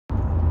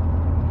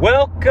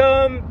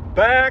Welcome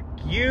back,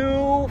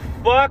 you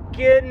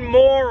fucking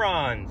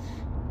morons.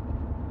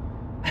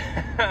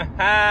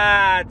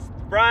 It's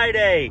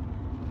Friday.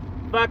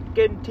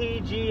 Fucking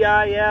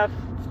TGIF.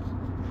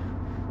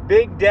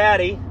 Big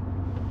Daddy.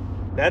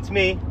 That's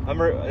me.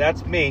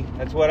 That's me.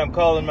 That's what I'm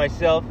calling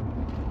myself.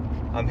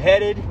 I'm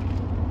headed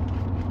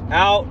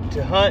out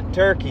to hunt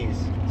turkeys.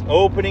 It's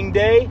opening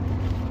day.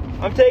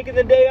 I'm taking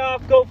the day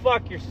off. Go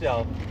fuck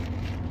yourself.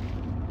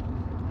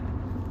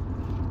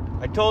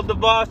 I told the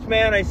boss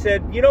man, I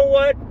said, you know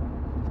what?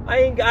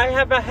 I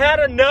have had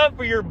enough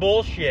of your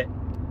bullshit.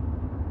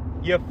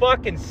 You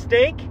fucking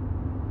stink.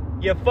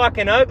 You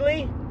fucking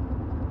ugly.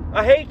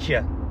 I hate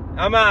you.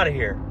 I'm out of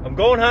here. I'm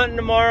going hunting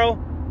tomorrow.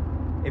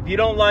 If you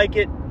don't like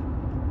it,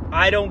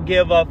 I don't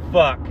give a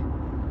fuck.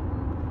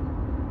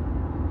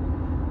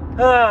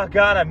 Oh,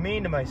 God, I'm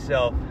mean to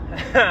myself.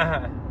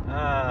 Yeah,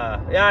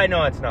 I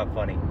know it's not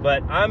funny,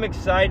 but I'm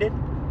excited.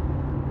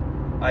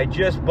 I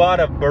just bought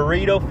a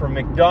burrito from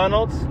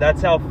McDonald's.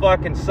 That's how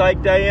fucking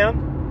psyched I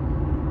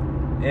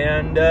am.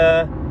 And,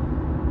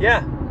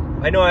 yeah,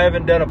 I know I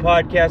haven't done a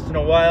podcast in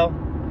a while.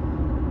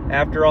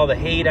 After all the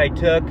hate I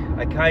took,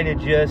 I kind of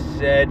just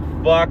said,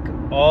 fuck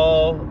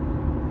all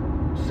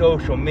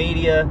social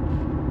media.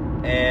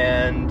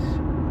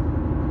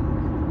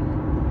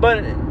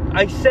 But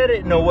I said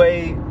it in a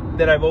way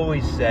that I've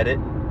always said it.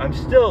 I'm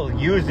still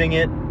using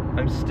it.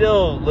 I'm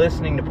still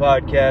listening to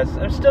podcasts.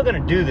 I'm still going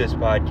to do this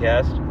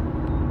podcast.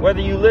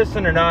 Whether you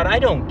listen or not, I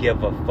don't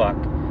give a fuck.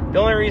 The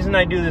only reason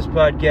I do this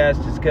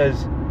podcast is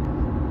because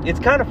it's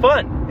kind of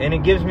fun. And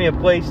it gives me a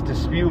place to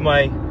spew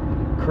my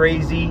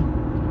crazy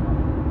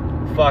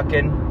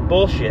fucking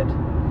bullshit.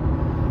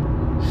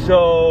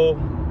 So,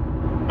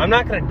 I'm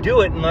not going to do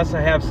it unless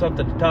I have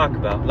something to talk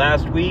about.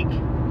 Last week,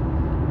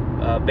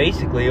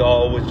 basically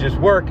all was just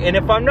work. And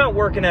if I'm not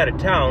working out of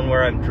town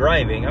where I'm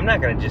driving, I'm not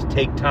going to just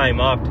take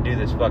time off to do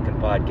this fucking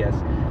podcast.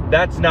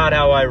 That's not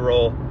how I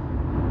roll.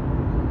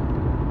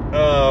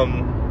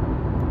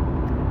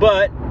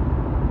 But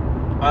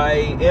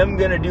I am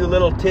going to do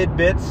little titty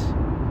bits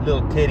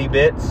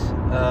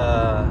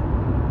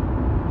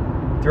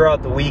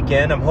throughout the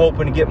weekend. I'm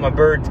hoping to get my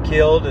birds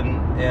killed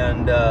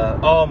and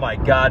oh my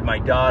God, my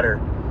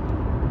daughter,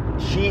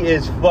 she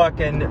is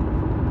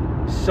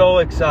fucking so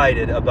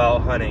excited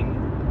about hunting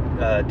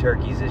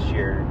turkeys this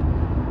year.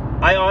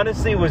 I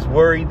honestly was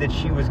worried that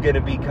she was going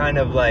to be kind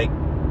of like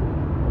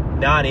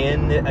not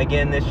in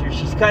again this year.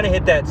 She's kind of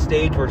hit that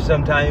stage where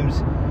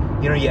sometimes,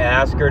 you know, you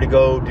ask her to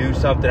go do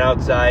something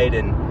outside,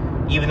 and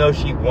even though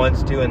she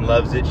wants to and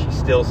loves it, she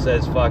still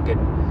says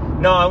fucking,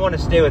 no, I want to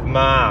stay with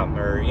mom,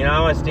 or, you know, I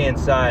want to stay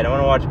inside, I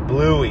want to watch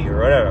Bluey, or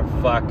whatever,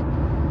 fuck.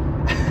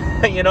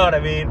 You know what I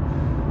mean?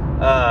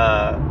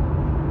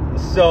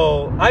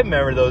 So, I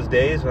remember those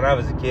days when I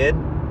was a kid.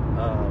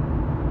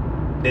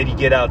 Then you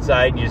get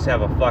outside and you just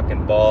have a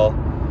fucking ball.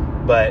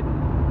 But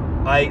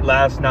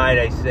last night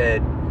I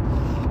said,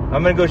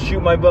 I'm going to go shoot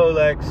my bow,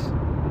 Lex.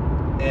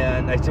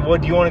 And I said, well,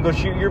 do you want to go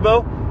shoot your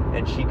bow?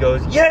 And she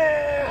goes,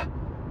 yeah!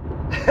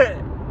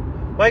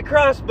 My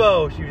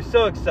crossbow! She was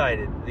so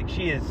excited. Like,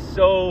 she is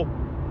so...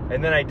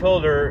 And then I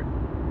told her,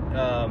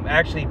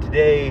 actually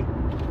today,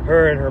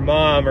 her and her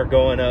mom are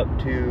going up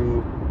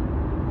to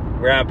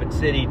Rapid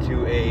City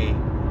to a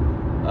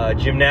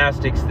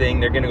gymnastics thing.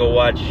 They're going to go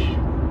watch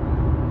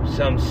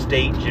some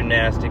state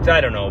gymnastics.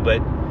 I don't know,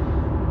 but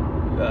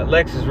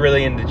Lex is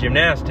really into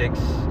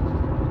gymnastics.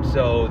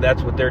 So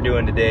that's what they're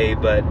doing today,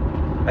 but...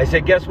 I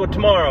said, guess what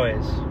tomorrow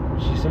is?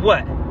 She said,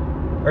 what?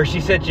 Or she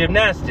said,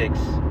 gymnastics.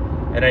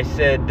 And I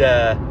said,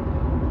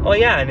 oh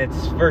yeah, and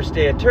it's first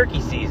day of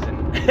turkey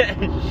season.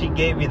 She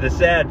gave me the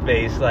sad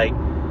face, like,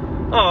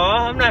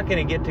 aw, I'm not going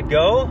to get to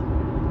go.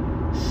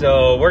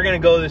 So we're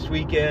going to go this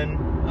weekend.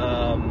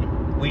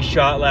 We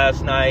shot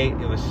last night.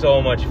 It was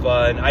so much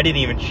fun. I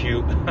didn't even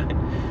shoot.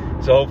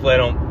 So hopefully I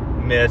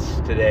don't miss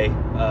today.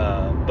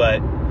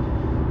 But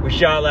we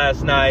shot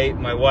last night.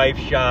 My wife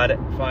shot it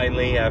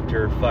finally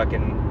after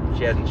fucking...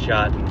 She hasn't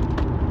shot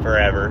in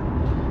forever.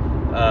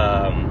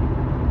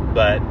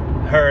 But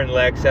her and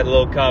Lex had a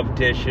little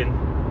competition.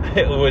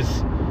 It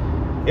was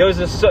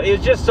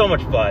just so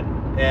much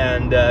fun.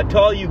 And to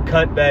all you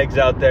cunt bags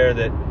out there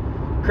that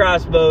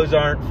crossbows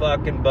aren't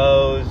fucking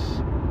bows,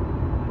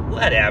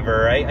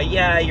 whatever.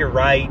 Yeah, you're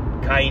right,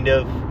 kind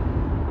of.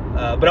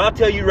 But I'll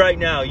tell you right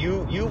now,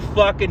 you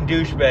fucking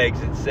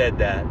douchebags that said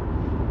that.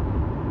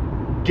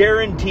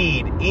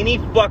 Guaranteed, any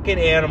fucking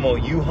animal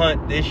you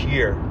hunt this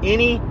year,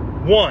 any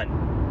one,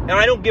 and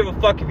I don't give a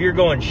fuck if you're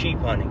going sheep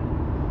hunting,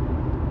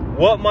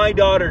 what my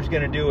daughter's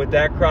going to do with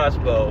that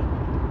crossbow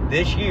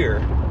this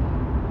year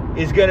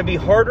is going to be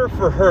harder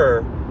for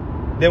her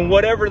than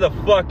whatever the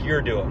fuck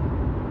you're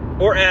doing.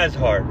 Or as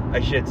hard,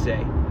 I should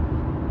say.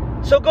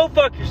 So go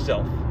fuck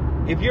yourself.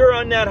 If you're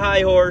on that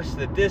high horse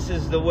that this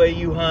is the way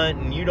you hunt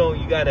and you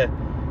gotta...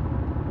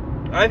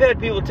 I've had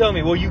people tell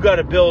me, well, you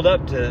gotta build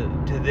up to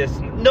this.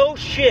 No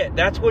shit,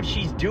 that's what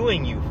she's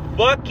doing, you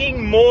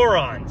fucking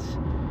morons.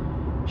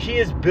 She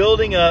is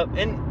building up,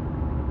 and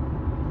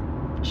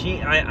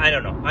I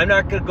don't know. I'm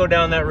not going to go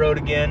down that road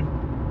again.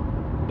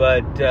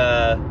 but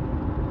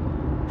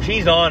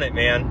she's on it,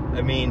 man.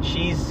 I mean,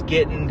 she's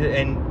getting to,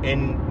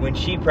 and when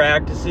she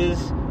practices,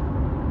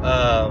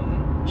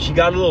 she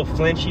got a little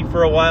flinchy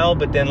for a while,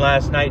 but then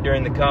last night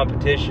during the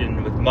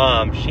competition with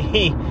Mom,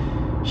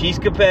 she's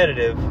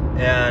competitive,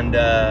 and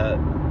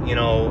you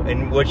know,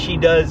 and what she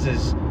does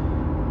is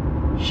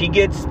she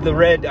gets the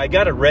red. I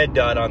got a red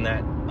dot on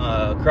that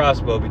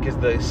crossbow because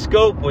the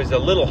scope was a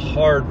little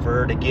hard for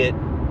her to get.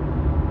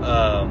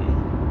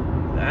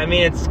 I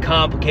mean, it's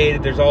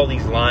complicated. There's all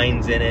these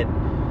lines in it.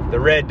 The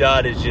red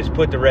dot is just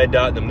put the red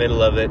dot in the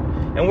middle of it,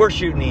 and we're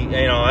shooting the.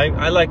 You know,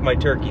 I like my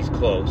turkeys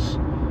close,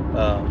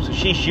 so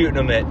she's shooting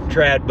them at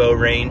trad bow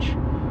range.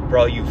 For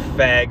all you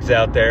fags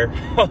out there,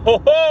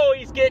 oh,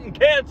 he's getting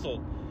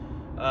canceled.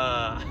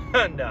 No,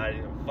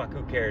 fuck,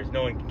 who cares?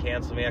 No one can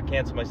cancel me. I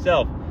cancel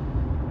myself.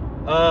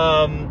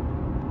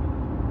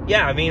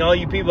 Yeah, I mean, all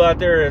you people out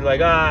there are like,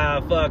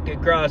 fuck, a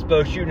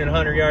crossbow shooting at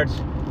 100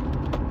 yards.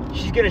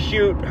 She's gonna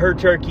shoot her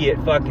turkey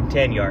at fucking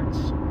 10 yards.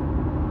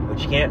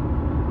 Which you can't.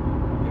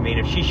 I mean,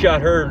 if she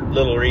shot her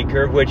little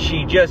recurve, which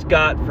she just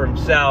got from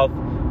South,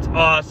 it's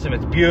awesome,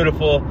 it's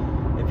beautiful.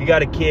 If you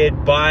got a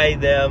kid, buy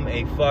them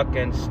a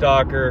fucking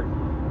stalker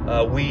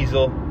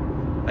weasel.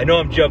 I know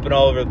I'm jumping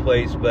all over the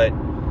place, but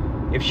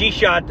if she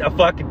shot a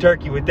fucking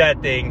turkey with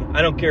that thing,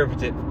 I don't care if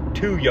it's at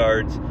 2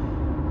 yards,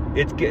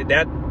 it's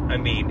that. I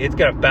mean, it's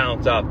gonna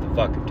bounce off the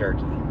fucking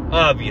turkey.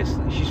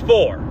 Obviously, she's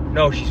 4.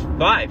 No, she's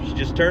 5. She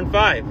just turned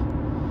 5.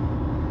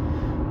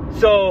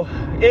 So,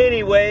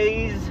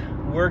 anyways,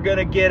 we're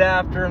gonna get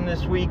after him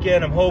this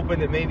weekend. I'm hoping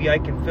that maybe I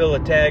can fill a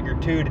tag or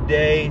 2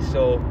 today,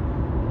 so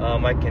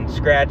I can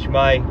scratch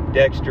my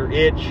Dexter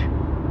itch,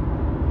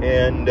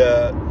 and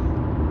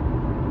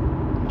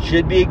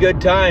should be a good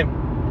time.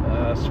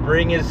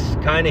 Spring is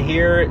kind of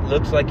here. It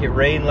looks like it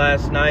rained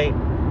last night.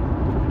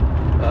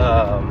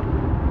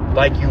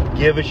 Like you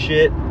give a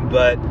shit,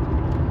 but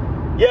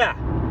yeah.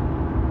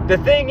 The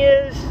thing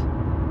is,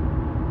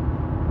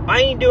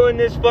 I ain't doing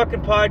this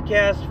fucking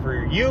podcast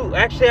for you.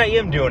 Actually, I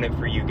am doing it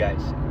for you guys,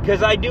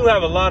 because I do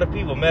have a lot of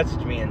people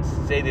message me and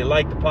say they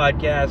like the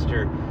podcast,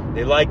 or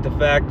they like the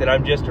fact that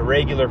I'm just a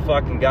regular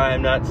fucking guy.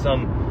 I'm not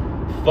some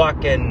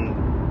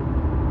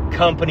fucking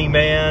company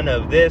man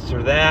of this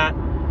or that.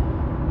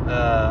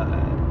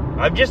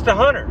 I'm just a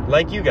hunter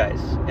like you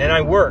guys, and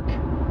I work.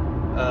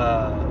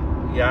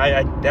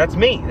 Yeah, that's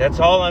me. That's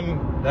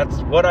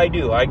what I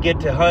do. I get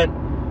to hunt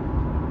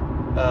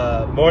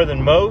more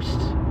than most.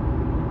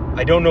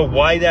 I don't know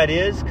why that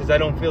is, because I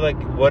don't feel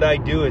like what I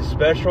do is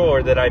special,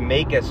 or that I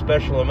make a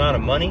special amount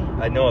of money.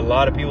 I know a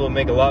lot of people that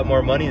make a lot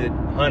more money that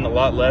hunt a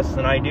lot less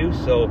than I do,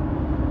 so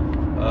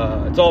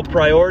it's all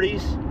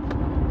priorities.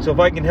 So if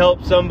I can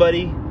help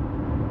somebody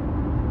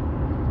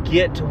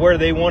get to where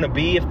they want to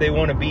be, if they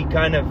want to be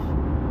kind of,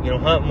 you know,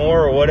 hunt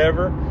more or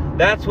whatever,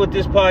 that's what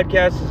this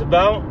podcast is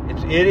about.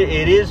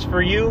 It is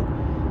for you,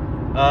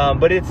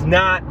 but it's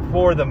not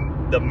for the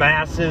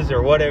masses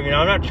or whatever. You know,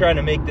 I'm not trying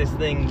to make this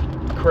thing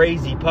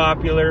crazy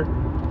popular.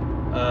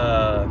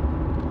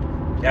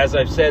 As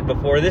I've said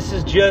before, this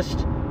is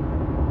just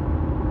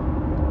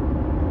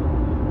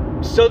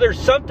so there's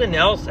something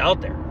else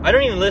out there. I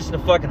don't even listen to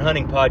fucking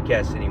hunting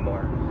podcasts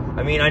anymore.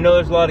 I mean, I know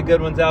there's a lot of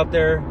good ones out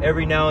there.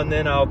 Every now and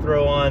then I'll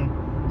throw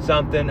on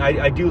something.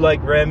 I do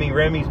like Remy.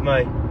 Remy's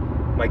my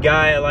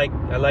guy. I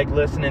like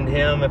listening to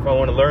him if I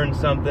want to learn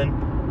something.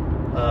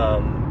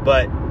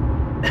 But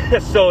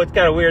so it's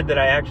kind of weird that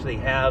I actually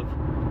have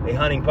a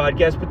hunting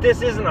podcast, but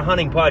this isn't a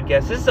hunting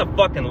podcast. This is a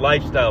fucking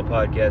lifestyle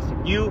podcast.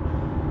 If you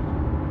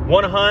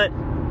want to hunt,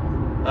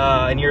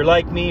 and you're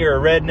like me, you're a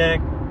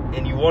redneck,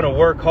 and you want to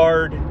work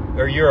hard,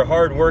 or you're a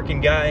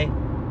hard-working guy,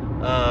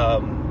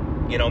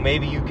 you know,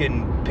 maybe you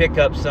can pick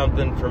up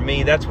something from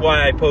me. That's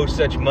why I post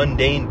such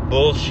mundane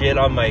bullshit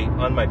on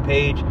my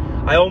page.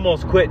 I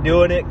almost quit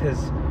doing it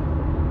because,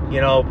 you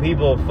know,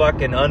 people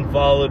fucking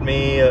unfollowed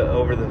me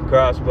over the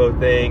crossbow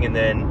thing, and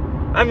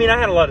then, I mean, I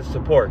had a lot of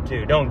support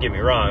too, don't get me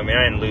wrong. I mean,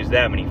 I didn't lose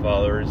that many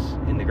followers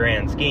in the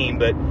grand scheme,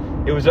 but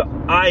it was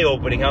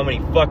eye-opening how many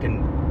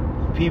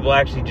fucking people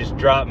actually just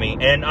dropped me.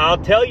 And I'll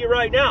tell you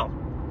right now,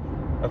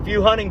 a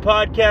few hunting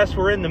podcasts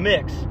were in the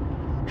mix.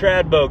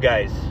 Trad bow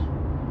guys.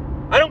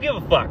 I don't give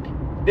a fuck.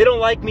 They don't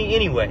like me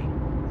anyway.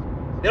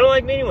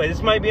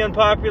 This might be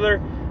unpopular,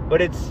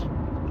 but it's,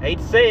 I hate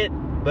to say it,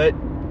 but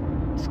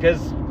it's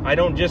because I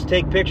don't just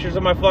take pictures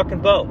of my fucking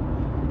bow.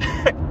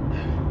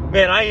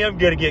 Man, I am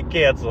gonna get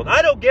canceled.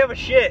 I don't give a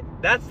shit.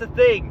 That's the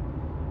thing.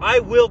 I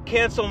will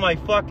cancel my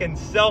fucking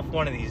self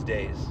one of these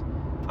days.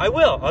 I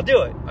will. I'll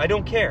do it. I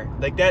don't care.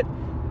 Like, that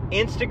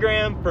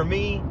Instagram for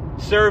me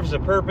serves a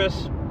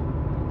purpose.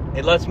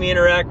 It lets me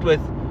interact with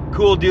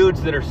cool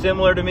dudes that are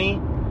similar to me.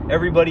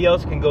 Everybody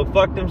else can go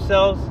fuck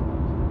themselves.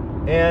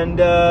 And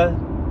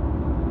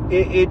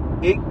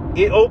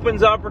it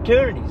opens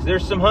opportunities.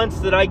 There's some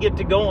hunts that I get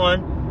to go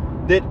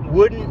on that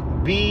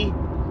wouldn't be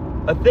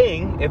a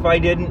thing if I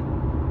didn't,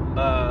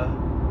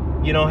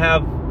 you know,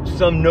 have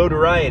some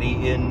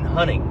notoriety in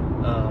hunting,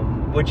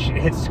 which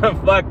it's a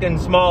fucking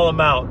small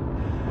amount.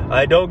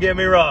 Don't get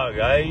me wrong.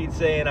 I ain't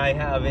saying I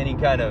have any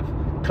kind of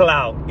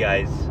clout,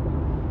 guys.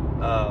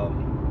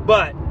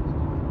 But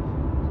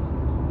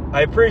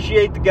I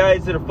appreciate the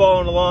guys that are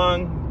following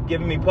along,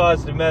 giving me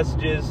positive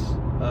messages,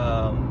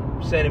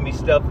 sending me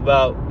stuff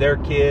about their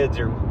kids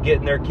or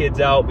getting their kids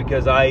out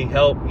because I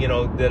helped,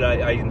 that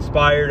I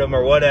inspired them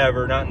or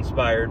whatever. Not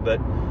inspired, but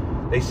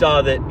they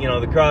saw that,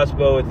 the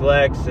crossbow with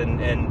Lex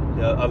and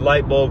a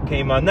light bulb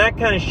came on. That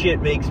kind of shit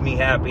makes me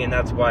happy, and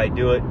that's why I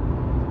do it.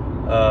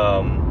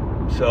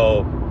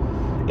 So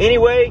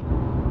anyway,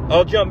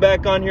 I'll jump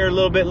back on here a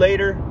little bit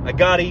later. I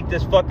gotta eat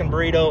this fucking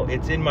burrito.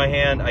 It's in my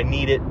hand. I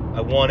need it.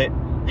 I want it.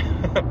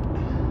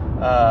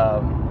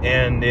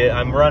 And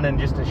I'm running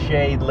just a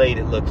shade late,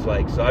 it looks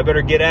like. So I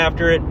better get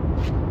after it.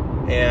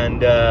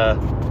 And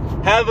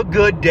have a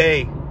good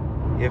day.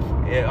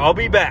 I'll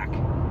be back.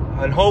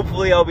 And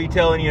hopefully I'll be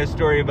telling you a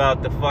story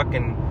about the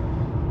fucking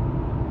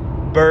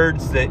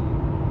birds that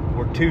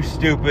were too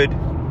stupid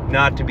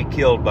not to be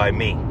killed by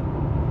me.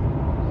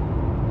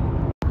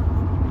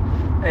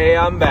 Hey,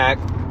 I'm back.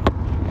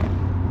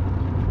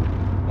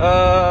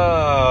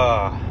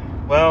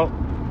 Well,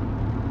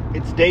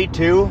 it's day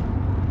 2.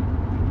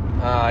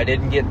 I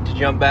didn't get to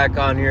jump back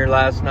on here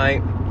last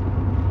night.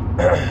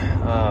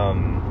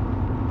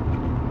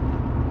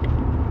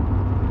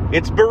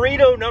 It's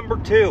burrito number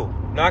 2.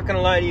 Not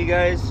gonna lie to you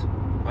guys.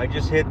 I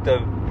just hit the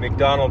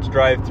McDonald's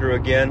drive-thru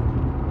again.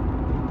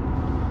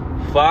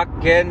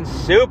 Fucking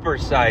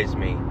supersize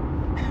me.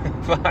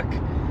 Fuck.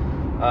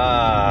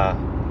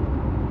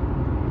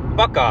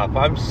 Fuck off.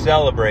 I'm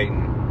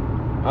celebrating.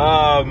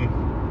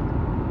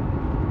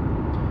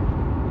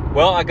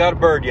 Well, I got a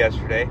bird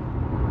yesterday.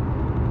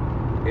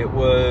 It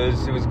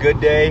was a good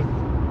day.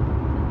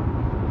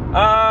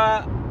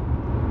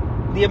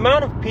 The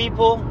amount of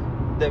people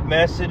that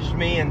messaged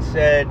me and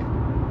said,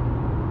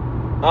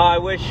 "Oh, I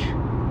wish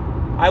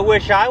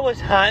I was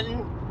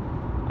hunting.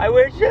 I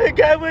wish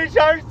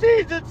our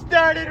season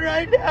started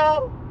right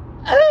now.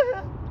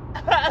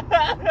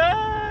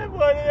 I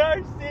wanted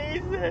our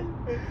season.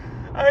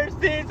 Our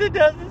season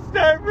doesn't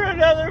start for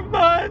another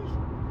month.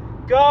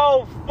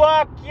 Go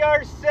fuck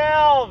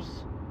yourselves."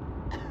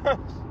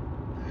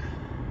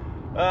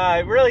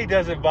 It really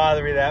doesn't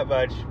bother me that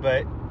much,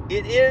 but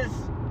it is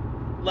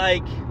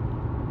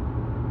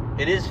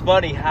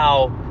funny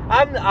how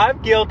I'm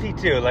guilty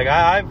too. Like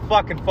I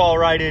fucking fall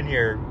right in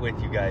here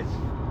with you guys.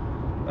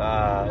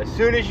 As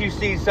soon as you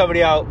see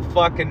somebody out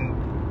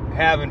fucking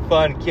having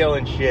fun,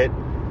 killing shit,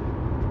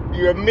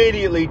 you're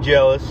immediately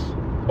jealous,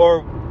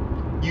 or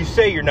you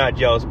say you're not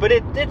jealous, but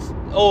it's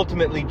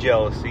ultimately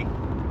jealousy.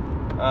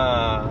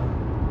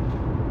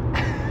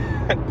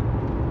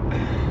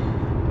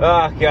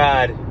 Oh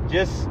God,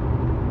 just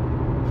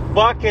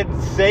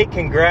fucking say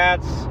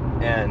congrats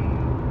and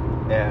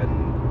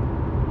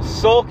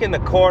sulk in the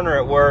corner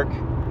at work.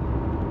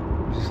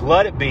 Just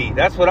let it be.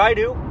 That's what I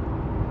do.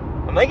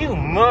 I'm like, you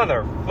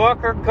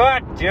motherfucker,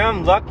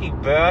 goddamn lucky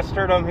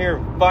bastard. I'm here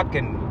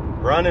fucking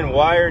running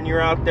wire and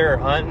you're out there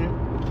hunting.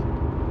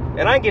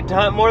 And I get to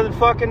hunt more than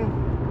fucking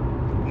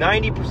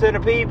 90%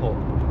 of people.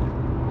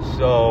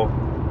 So,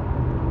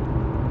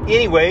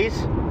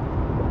 anyways,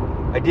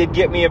 I did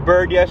get me a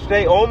bird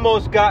yesterday.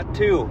 Almost got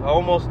 2.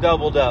 Almost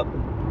doubled up.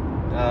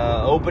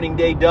 Opening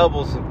day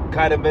doubles have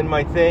kind of been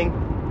my thing.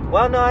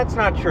 Well, no, that's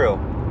not true.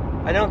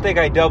 I don't think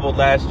I doubled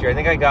last year. I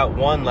think I got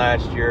 1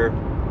 last year,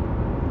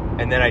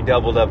 and then I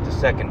doubled up the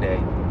second day.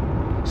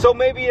 So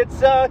maybe it's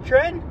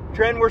trend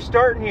we're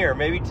starting here.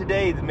 Maybe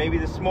today, maybe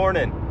this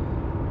morning,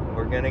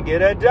 we're gonna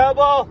get a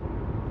double.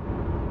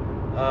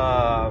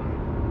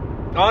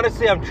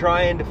 Honestly, I'm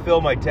trying to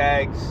fill my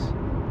tags.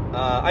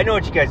 I know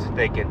what you guys are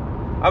thinking.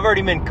 I've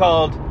already been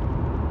called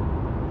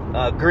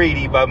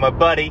greedy by my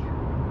buddy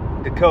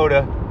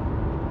Dakota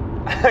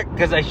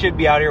because I should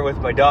be out here with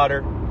my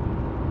daughter.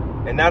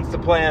 And that's the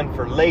plan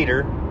for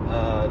later.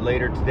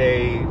 Later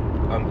today,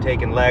 I'm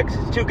taking Lex.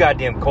 It's too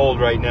goddamn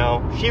cold right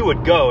now. She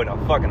would go in a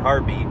fucking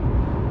heartbeat.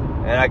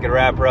 And I could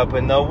wrap her up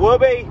in the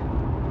whoopee.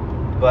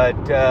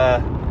 But,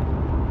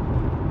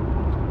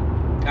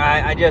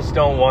 I just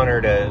don't want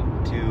her to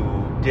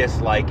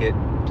dislike it.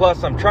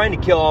 Plus, I'm trying to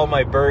kill all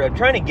my birds. I'm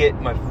trying to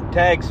get my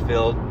tags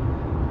filled.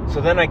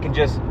 So then I can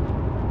just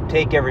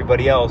take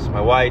everybody else.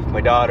 My wife,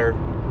 my daughter.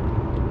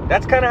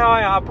 That's kind of how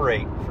I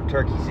operate for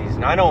turkey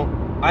season. I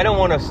don't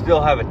want to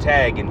still have a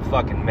tag in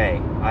fucking May.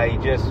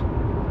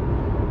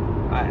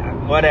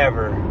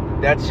 Whatever.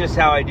 That's just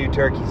how I do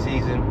turkey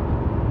season.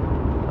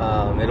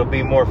 It'll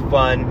be more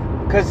fun.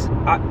 Because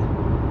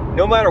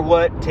no matter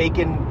what,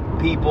 taking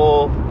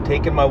people,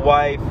 taking my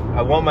wife,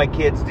 I want my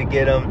kids to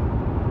get them.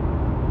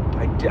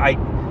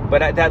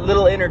 But that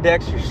little inner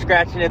Dexter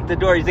scratching at the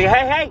door. He's like,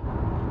 hey,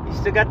 you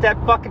still got that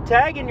fucking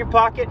tag in your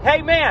pocket?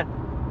 Hey, man.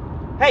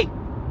 Hey,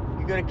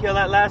 you gonna kill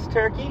that last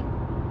turkey?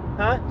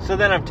 Huh? So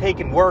then I'm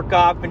taking work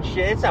off and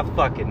shit. It's a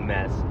fucking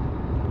mess.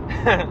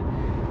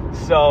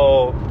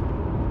 So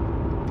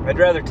I'd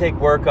rather take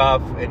work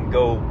off and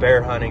go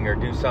bear hunting or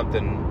do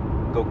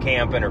something, go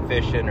camping or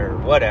fishing or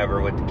whatever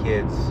with the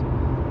kids.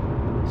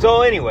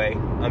 So anyway,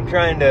 I'm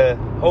trying to,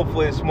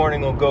 hopefully this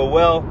morning will go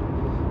well.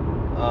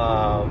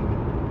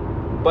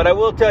 But I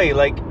will tell you,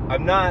 like,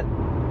 I'm not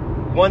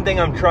one thing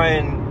I'm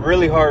trying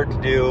really hard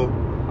to do,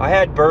 I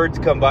had birds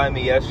come by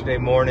me yesterday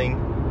morning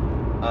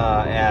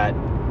at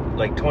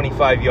like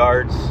 25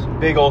 yards,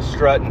 big old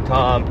strutting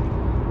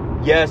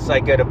tom. Yes, I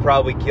could have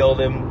probably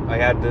killed him. I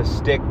had the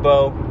stick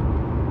bow,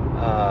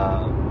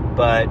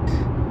 but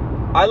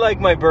I like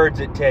my birds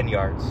at 10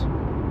 yards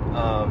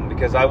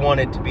because I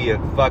want it to be a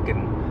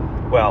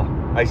fucking, well,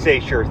 I say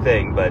sure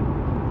thing, but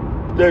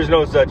there's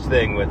no such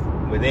thing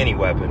with any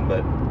weapon.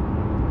 But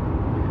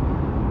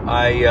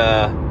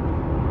I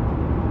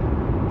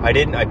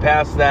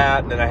passed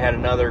that, and then I had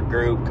another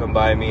group come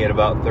by me at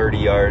about 30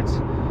 yards.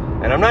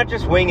 And I'm not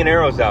just winging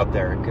arrows out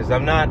there, because I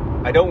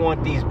don't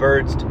want these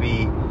birds to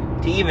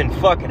even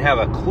fucking have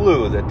a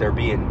clue that they're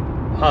being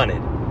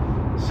hunted.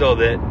 So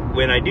that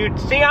when I do,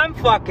 see, I'm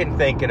fucking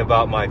thinking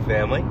about my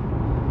family.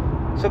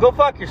 So go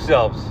fuck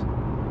yourselves.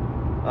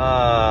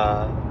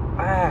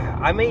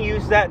 I may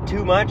use that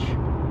too much.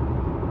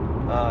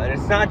 And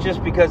it's not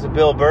just because of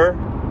Bill Burr.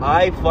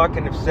 I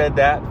fucking have said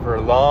that for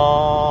a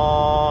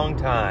long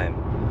time.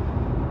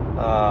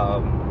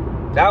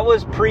 That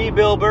was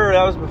pre-Bill Burr.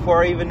 That was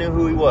before I even knew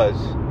who he was.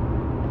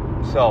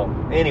 So,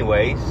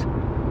 anyways,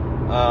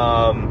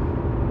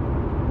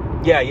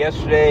 yeah,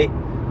 yesterday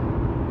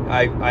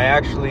I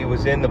actually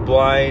was in the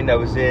blind. I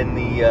was in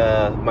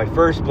the my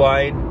first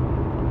blind,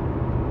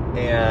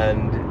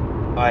 and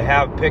I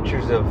have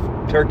pictures of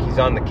turkeys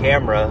on the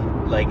camera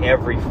like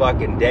every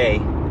fucking day.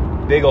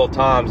 Big old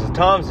toms. The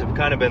toms have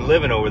kind of been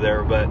living over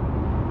there, but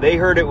they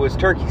heard it was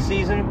turkey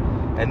season,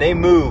 and they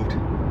moved.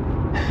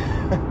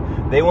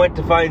 They went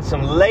to find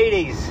some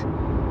ladies.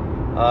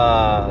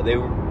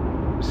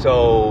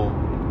 So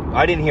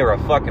I didn't hear a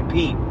fucking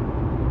peep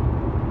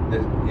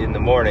in the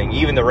morning.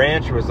 Even the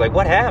rancher was like,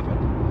 "What happened?"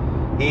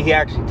 He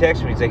actually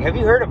texted me. He's like, "Have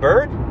you heard a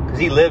bird?" Because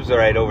he lives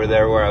right over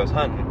there where I was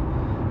hunting.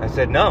 I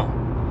said, "No."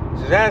 He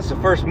says, "That's the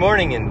first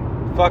morning in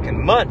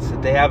fucking months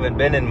that they haven't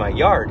been in my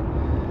yard."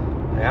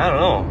 I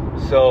don't know.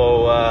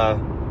 So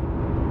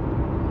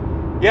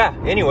yeah.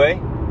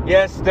 Anyway,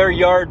 yes, they're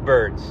yard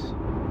birds.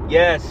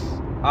 Yes.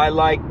 I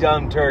like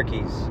dumb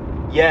turkeys.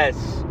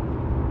 Yes.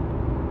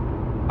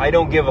 I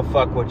don't give a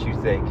fuck what you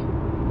think.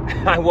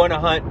 I want to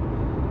hunt.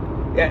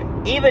 Yeah,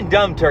 even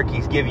dumb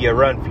turkeys give you a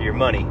run for your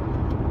money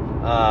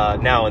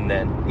now and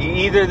then.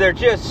 Either they're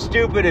just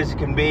stupid as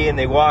can be and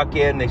they walk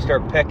in, they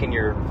start pecking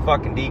your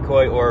fucking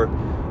decoy, or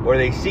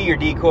they see your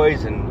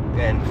decoys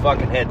and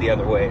fucking head the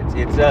other way.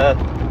 It's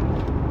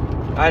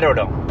I don't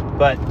know.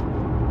 But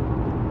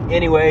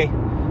anyway,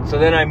 so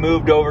then I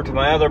moved over to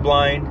my other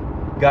blind,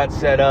 got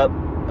set up.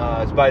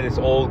 It's by this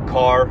old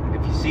car.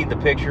 If you see the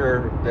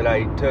picture that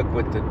I took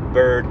with the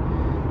bird,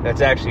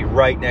 that's actually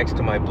right next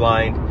to my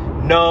blind.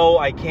 No,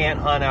 I can't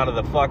hunt out of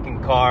the fucking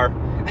car.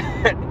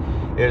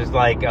 There's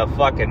like a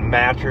fucking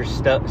mattress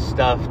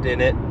stuffed in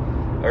it,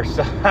 or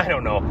so, I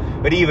don't know.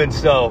 But even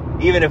so,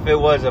 even if it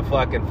was a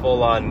fucking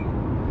full-on,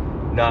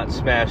 not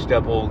smashed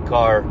up old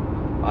car,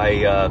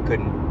 I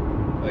couldn't,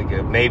 like,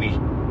 maybe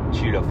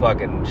shoot a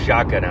fucking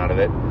shotgun out of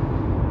it.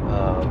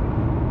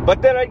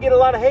 But then I'd get a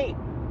lot of hate.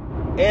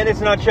 And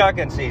it's not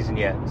shotgun season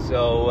yet,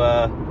 so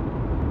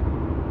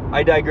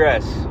I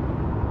digress.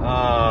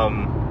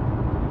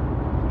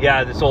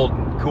 Yeah, this old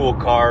cool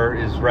car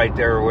is right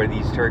there where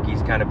these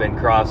turkeys kind of been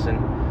crossing.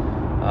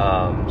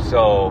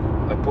 So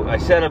I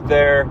set up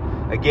there.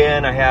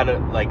 Again, I had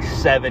like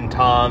 7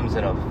 toms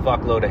and a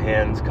fuckload of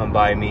hens come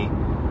by me.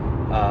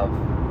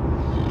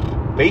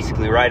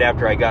 Basically right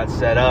after I got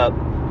set up,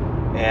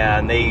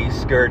 and they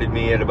skirted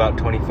me at about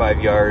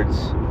 25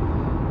 yards.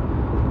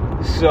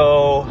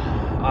 So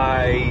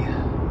I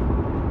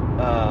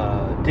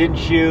didn't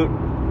shoot,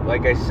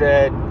 like I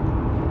said.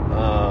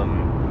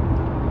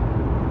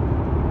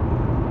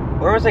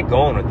 Where was I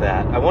going with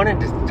that? I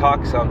wanted to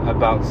talk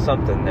about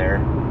something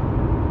there.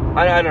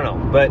 I don't know,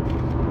 but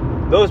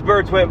those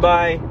birds went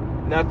by,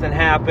 nothing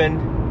happened,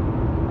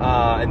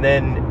 and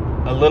then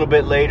a little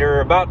bit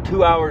later, about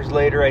 2 hours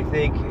later, I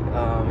think,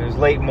 it was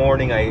late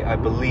morning, I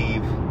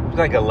believe, it was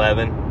like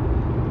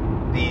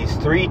 11, these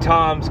 3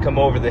 toms come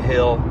over the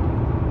hill,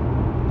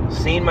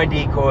 seen my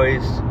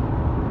decoys,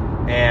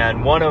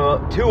 and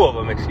two of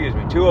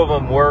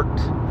them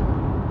worked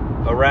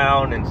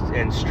around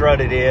and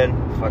strutted in.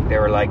 Fuck, they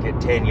were like at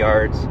 10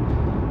 yards,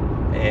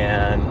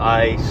 and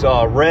I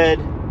saw red.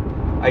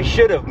 I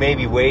should have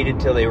maybe waited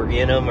till they were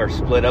in them or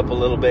split up a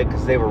little bit,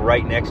 because they were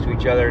right next to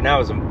each other, and that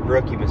was a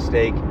rookie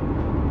mistake.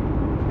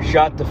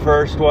 Shot the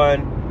first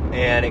one,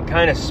 and it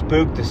kind of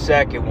spooked the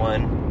second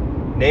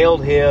one.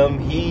 Nailed him.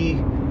 He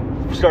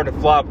started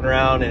flopping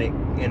around,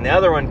 and the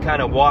other one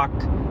kind of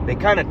walked. They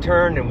kind of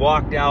turned and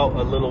walked out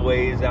a little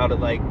ways, out at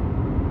like,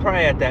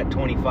 probably at that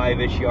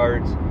 25-ish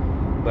yards.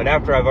 But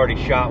after I've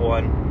already shot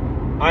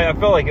one, I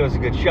felt like it was a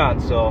good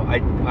shot, so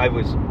I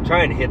was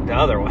trying to hit the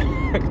other one.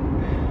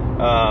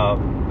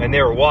 And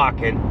they were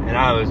walking, and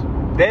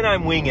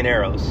I'm winging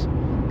arrows.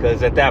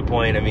 Because at that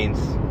point, I mean,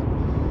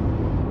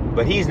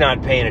 but he's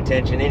not paying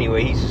attention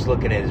anyway. He's just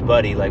looking at his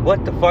buddy like,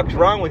 "What the fuck's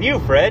wrong with you,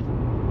 Fred?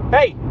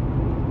 Hey,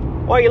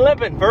 why are you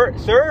limping,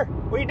 sir?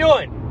 What are you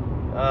doing?"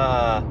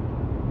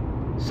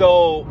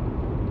 So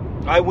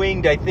I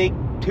winged, I think,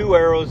 2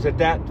 arrows at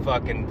that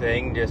fucking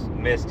thing. Just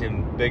missed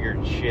him bigger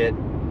than shit.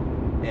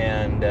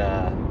 And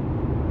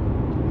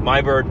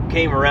my bird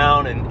came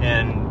around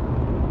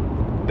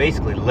and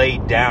basically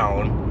laid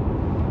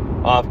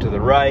down off to the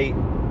right.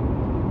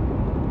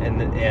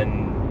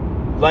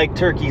 And like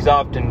turkeys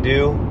often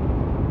do,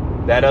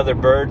 that other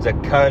bird's a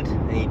cunt.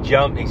 And he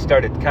jumped, he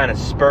started kind of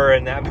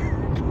spurring that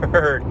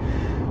bird.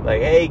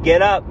 Like, hey,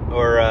 get up,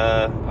 or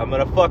I'm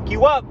gonna fuck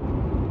you up.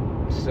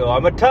 So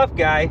I'm a tough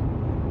guy.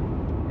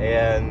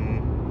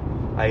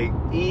 And I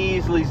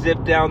easily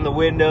zipped down the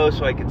window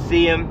so I could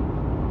see him.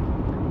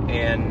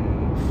 And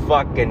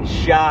fucking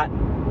shot.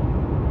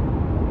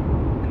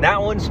 And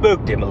that one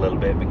spooked him a little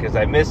bit because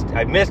I missed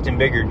him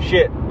bigger than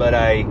shit. But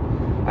I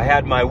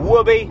had my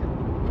whoopee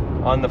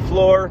on the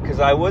floor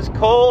because I was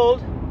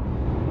cold.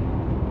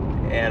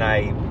 And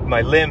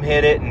my limb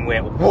hit it and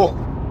went whoa.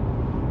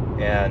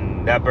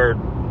 And that bird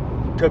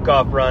took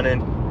off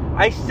running.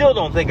 I still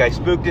don't think I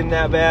spooked him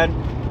that bad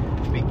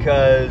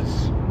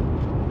because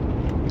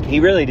he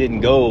really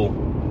didn't go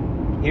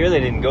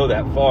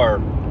that far.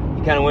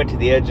 He kind of went to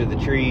the edge of the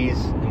trees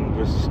and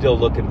was still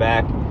looking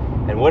back.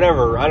 And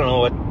whatever, I don't know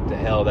what the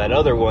hell, that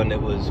other one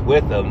that was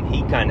with him,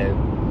 he kind of,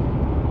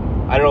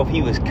 I don't know if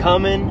he was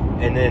coming,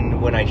 and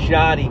then when I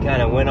shot, he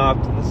kind of went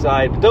off to the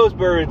side. But those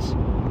birds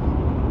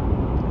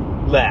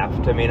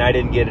left. I mean, I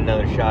didn't get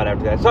another shot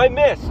after that. So I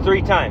missed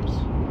 3 times.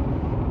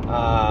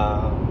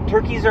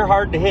 Turkeys are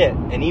hard to hit,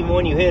 and even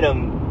when you hit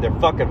them, their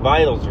fucking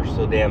vitals are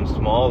so damn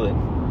small that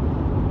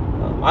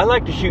I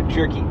like to shoot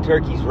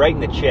turkeys right in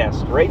the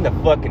chest, right in the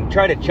fucking,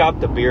 try to chop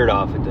the beard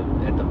off at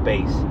the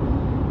base.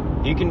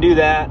 You can do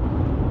that.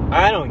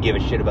 I don't give a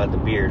shit about the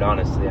beard,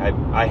 honestly.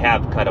 I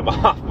have cut them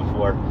off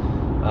before,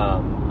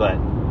 but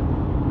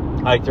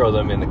I throw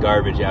them in the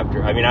garbage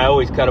after. I mean, I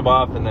always cut them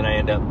off, and then they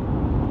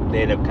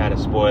end up kind of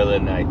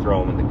spoiling, and I throw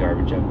them in the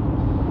garbage.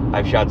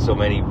 I've shot so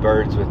many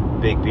birds with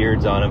big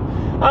beards on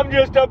them. I'm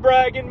just a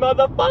bragging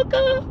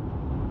motherfucker.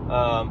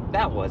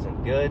 That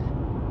wasn't good.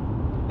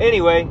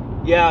 Anyway,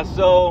 yeah,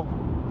 so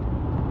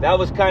that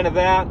was kind of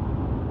that.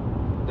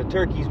 The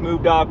turkeys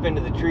moved off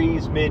into the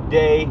trees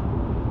midday.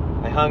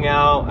 I hung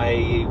out.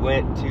 I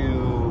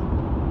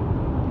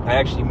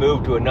actually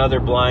moved to another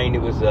blind.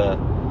 It was the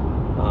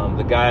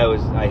guy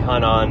I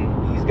hunt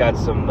on. He's got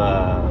some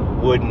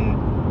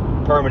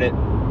wooden permanent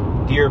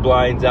deer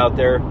blinds out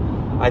there.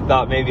 I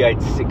thought maybe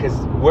I'd see, because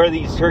where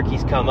these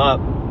turkeys come up,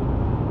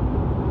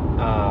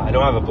 I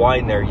don't have a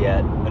blind there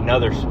yet.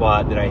 Another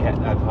spot that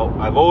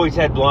I've always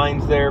had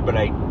blinds there, but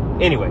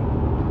anyway,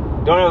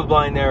 don't have a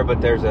blind there,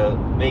 but there's a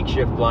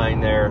makeshift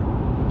blind there.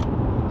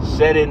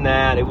 Set in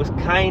that. It was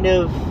kind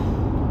of,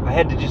 I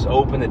had to just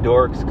open the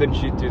door because I couldn't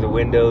shoot through the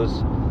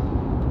windows.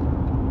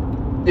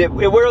 It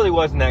really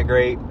wasn't that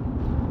great.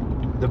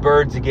 The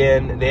birds,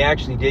 again, they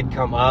actually did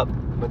come up,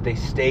 but they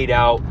stayed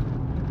out.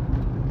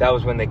 That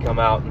was when they come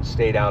out and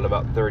stayed out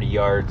about 30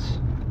 yards.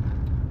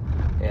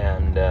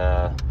 And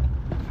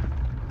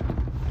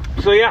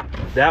so yeah,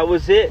 that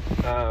was it.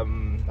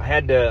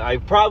 I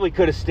probably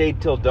could have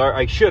stayed till dark.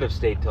 I should have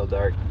stayed till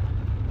dark.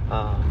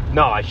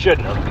 No, I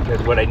shouldn't have,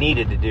 because what I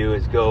needed to do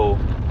is go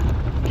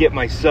get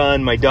my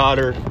son, my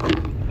daughter,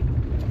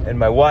 and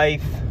my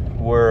wife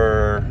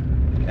were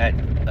at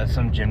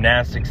some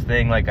gymnastics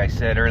thing, like I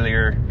said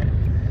earlier.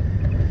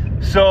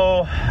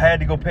 So I had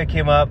to go pick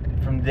him up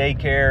from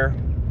daycare.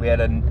 We had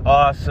an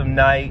awesome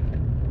night.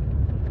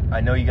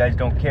 I know you guys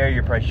don't care.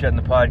 You're probably shutting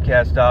the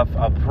podcast off.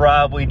 I'll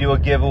probably do a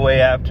giveaway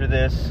after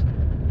this,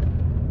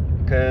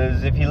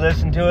 because if you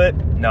listen to it,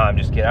 no, I'm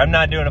just kidding. I'm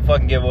not doing a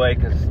fucking giveaway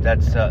because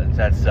that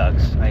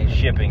sucks. I ain't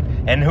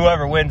shipping. And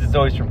whoever wins is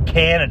always from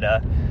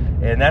Canada,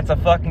 and that's a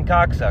fucking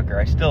cocksucker.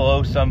 I still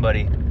owe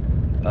somebody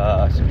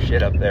some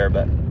shit up there,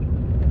 but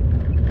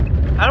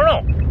I don't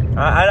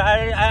know.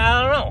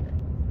 I don't know.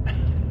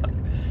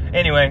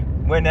 Anyway,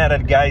 went and had a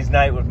guy's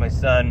night with my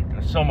son. It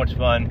was so much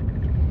fun.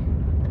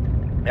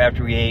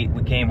 After we ate,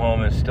 we came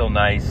home. It was still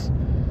nice.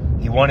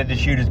 He wanted to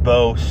shoot his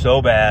bow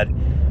so bad.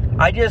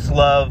 I just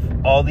love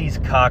all these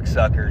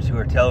cocksuckers who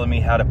are telling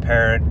me how to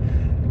parent.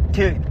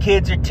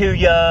 Kids are too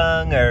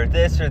young, or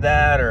this or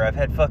that, or I've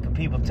had fucking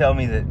people tell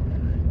me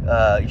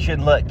that you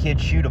shouldn't let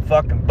kids shoot a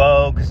fucking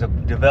bow because they'll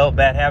develop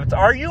bad habits.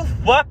 Are you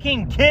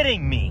fucking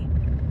kidding me?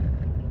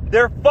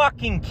 They're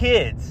fucking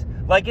kids.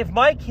 Like, if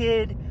my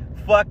kid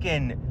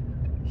fucking,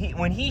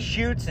 when he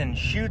shoots and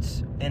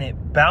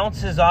it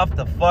bounces off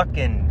the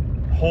fucking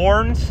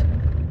horns,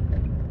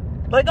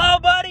 like, oh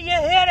buddy, you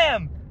hit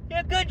him,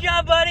 yeah, good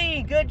job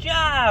buddy, good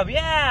job,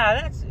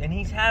 yeah, and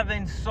he's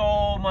having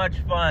so much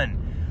fun.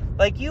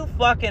 Like, you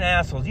fucking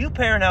assholes, you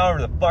parent however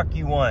the fuck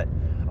you want.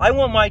 I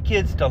want my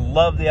kids to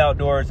love the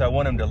outdoors. I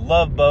want them to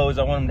love bows.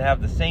 I want them to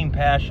have the same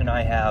passion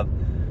I have.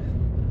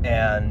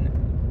 And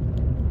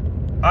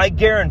I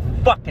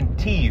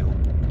guarantee you,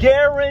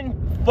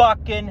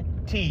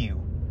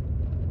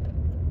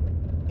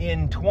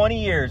 in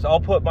 20 years, I'll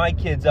put my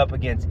kids up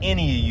against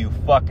any of you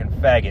fucking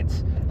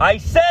faggots. I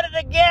said it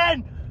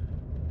again!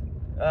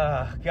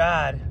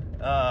 God.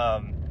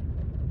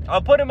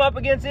 I'll put them up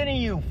against any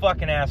of you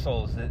fucking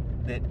assholes that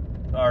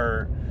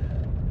are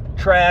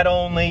trad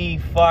only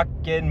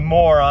fucking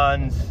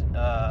morons.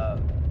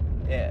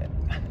 Yeah.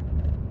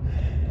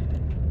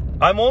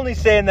 I'm only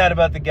saying that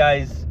about the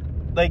guys.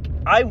 Like,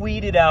 I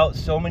weeded out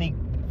so many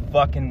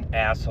fucking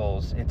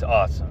assholes. It's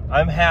awesome.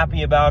 I'm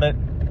happy about it.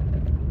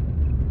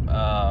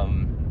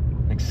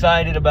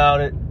 Excited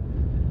about it.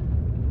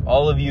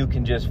 All of you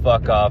can just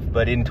fuck off.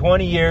 But in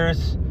 20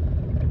 years,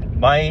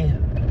 my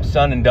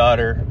son and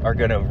daughter are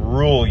going to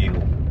rule you.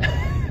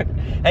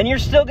 And you're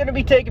still going to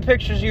be taking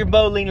pictures of your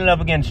bow leaning up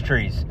against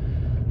trees.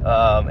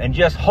 And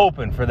just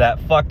hoping for that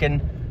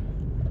fucking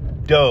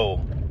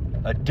doe.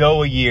 A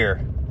doe a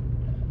year.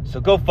 So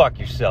go fuck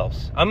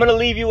yourselves. I'm going to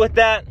leave you with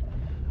that.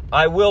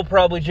 I will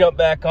probably jump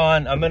back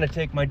on. I'm going to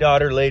take my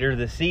daughter later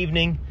this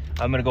evening.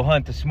 I'm going to go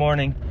hunt this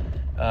morning.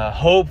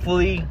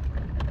 Hopefully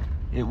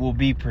it will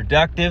be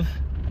productive.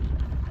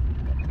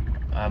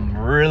 I'm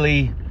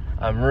really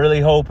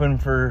hoping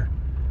for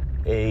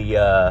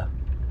a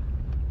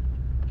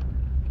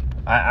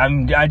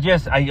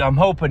I'm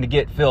hoping to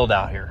get filled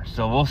out here.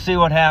 So we'll see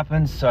what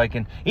happens. So I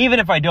can, even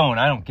if I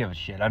don't give a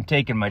shit. I'm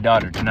taking my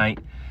daughter tonight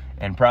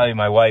and probably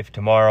my wife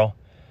tomorrow.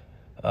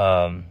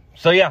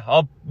 So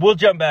yeah, we'll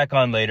jump back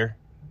on later,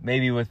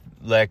 maybe with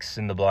Lex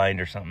in the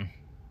blind or something.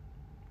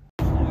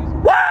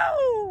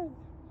 Woo!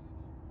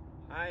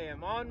 I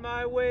am on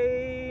my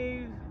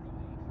way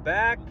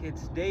back.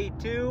 It's day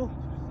 2.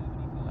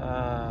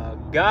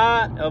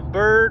 Got a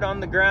bird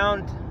on the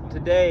ground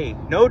today.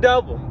 No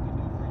double.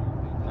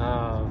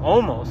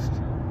 Almost.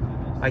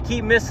 I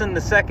keep missing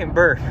the second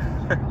bird.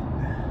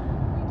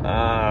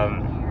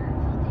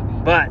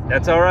 But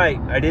that's all right.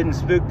 I didn't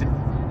spook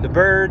the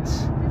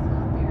birds.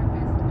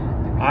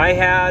 I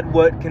had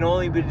what can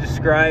only be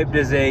described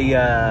as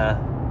a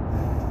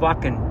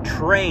fucking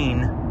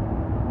train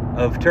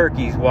of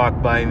turkeys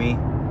walk by me.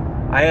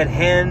 I had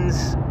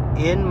hens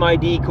in my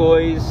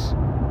decoys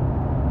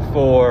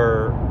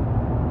for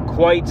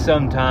quite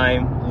some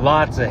time.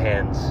 Lots of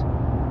hens.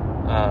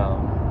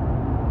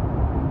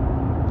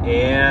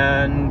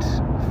 And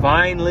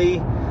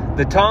finally,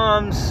 the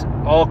toms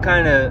all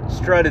kind of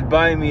strutted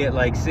by me at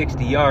like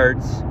 60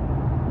 yards.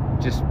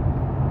 Just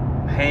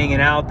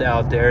hanging out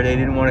there. They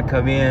didn't want to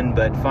come in,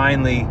 but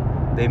finally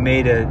they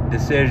made a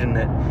decision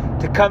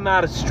to come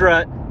out of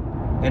strut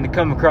and to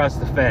come across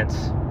the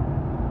fence.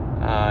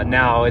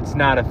 Now it's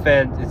not a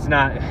fence. It's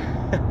not.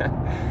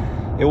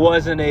 It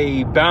wasn't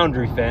a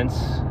boundary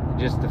fence.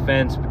 Just the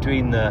fence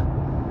between the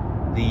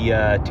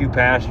two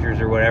pastures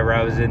or whatever.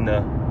 I was in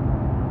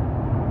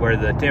where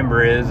the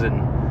timber is,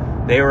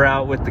 and they were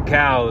out with the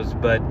cows.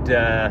 But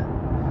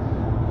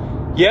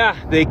yeah,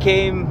 they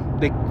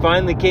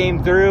finally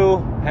came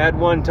through. Had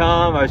one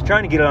tom. I was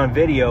trying to get it on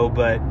video,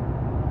 but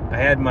I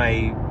had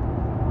my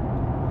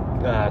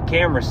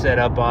camera set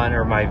up on,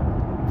 or my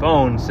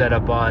phone set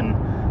up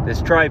on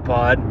this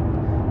tripod,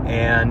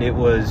 and it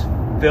was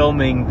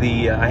filming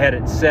I had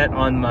it set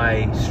on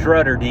my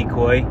strutter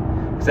decoy,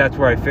 because that's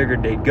where I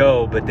figured they'd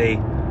go, but they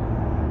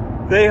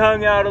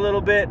hung out a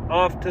little bit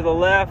off to the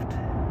left,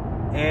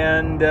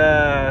 and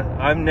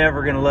I'm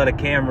never going to let a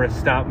camera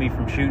stop me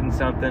from shooting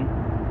something.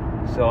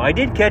 So I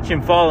did catch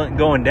him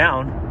going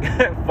down,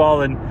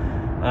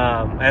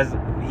 as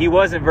he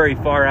wasn't very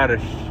far out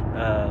of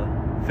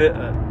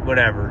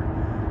whatever.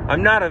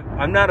 I'm not a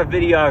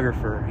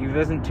videographer. He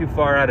wasn't too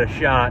far out of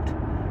shot,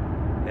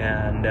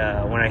 and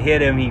when I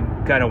hit him, he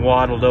kind of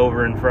waddled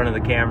over in front of the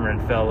camera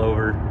and fell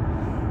over.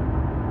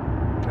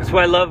 That's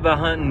what I love about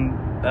hunting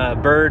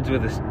birds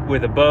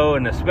with a bow,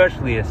 and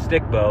especially a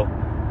stick bow.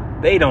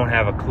 They don't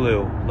have a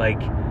clue.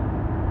 Like,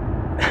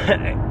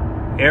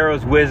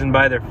 arrows whizzing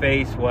by their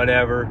face,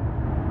 whatever.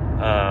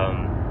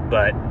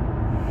 But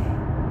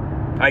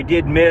I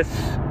did miss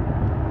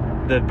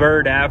the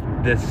bird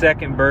the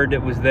second bird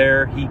that was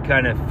there. He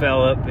kind of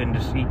fell up and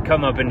he'd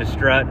come up into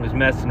strut and was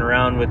messing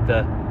around with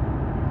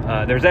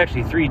there's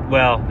actually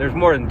there's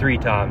more than 3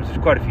 toms. There's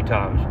quite a few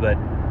toms, but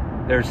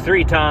there's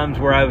 3 toms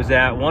where I was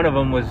at. One of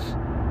them was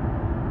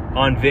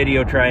on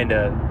video trying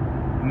to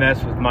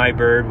mess with my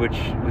bird, which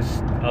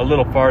was a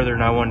little farther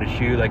than I wanted to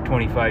shoot, like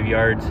 25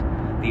 yards.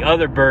 The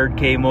other bird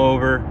came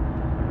over,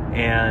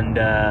 and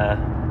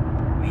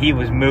he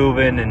was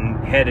moving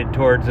and headed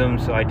towards them,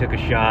 so I took a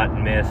shot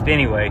and missed.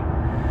 Anyway,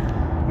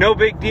 no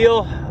big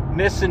deal.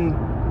 Missing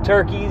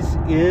turkeys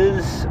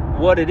is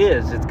what it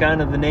is. It's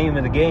kind of the name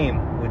of the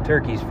game with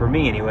turkeys, for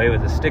me anyway,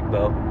 with a stick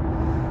bow.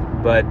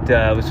 But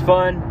it was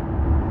fun.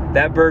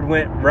 That bird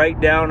went right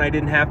down. I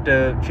didn't have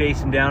to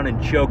chase him down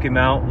and choke him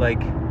out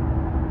like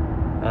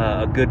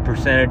a good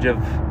percentage of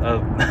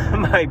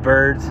my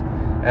birds,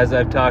 as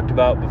I've talked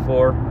about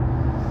before.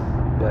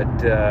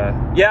 But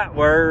yeah,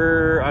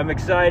 I'm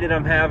excited.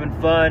 I'm having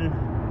fun.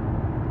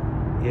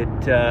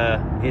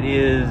 It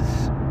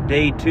is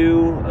day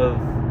 2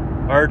 of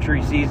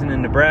archery season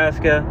in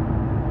Nebraska.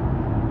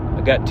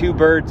 I got 2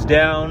 birds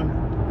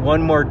down,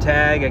 1 more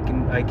tag. I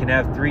can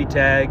have 3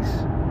 tags.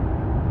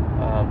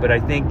 But I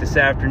think this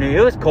afternoon,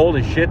 it was cold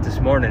as shit this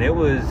morning. It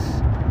was,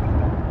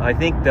 I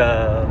think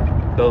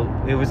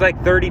it was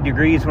like 30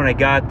 degrees when I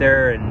got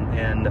there,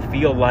 and the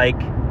feel like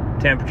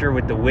temperature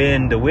with the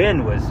wind. The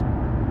wind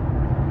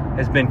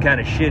has been kind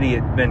of shitty.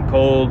 It's been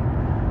cold.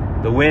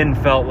 The wind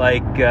felt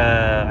like,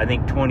 I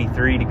think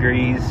 23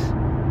 degrees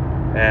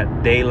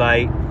at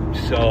daylight.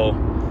 So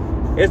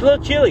it's a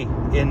little chilly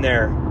in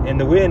there. And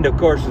the wind, of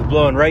course, was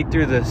blowing right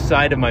through the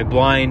side of my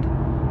blind,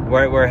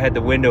 right where I had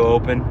the window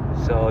open.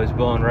 So it was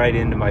blowing right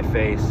into my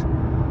face.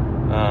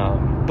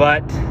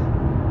 But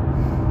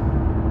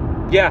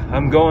yeah,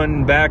 I'm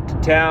going back to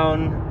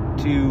town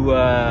to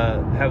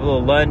have a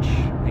little lunch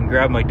and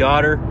grab my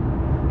daughter.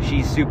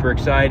 She's super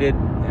excited,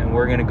 and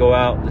we're gonna go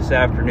out this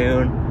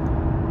afternoon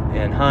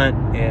and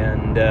hunt.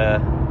 And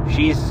I'm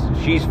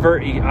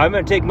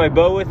gonna take my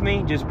bow with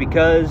me just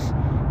because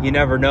you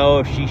never know.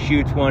 If she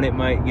shoots one, it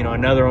might,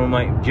 another one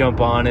might jump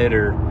on it,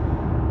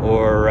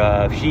 or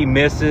if she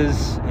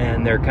misses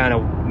and they're kind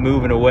of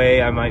moving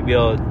away, I might be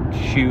able to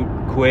shoot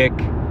quick.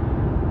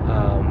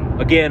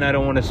 Again, I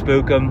don't want to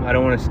spook them. I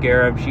don't want to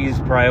scare them. She's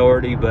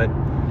priority, but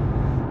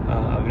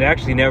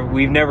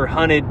we've never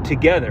hunted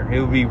together. It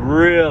would be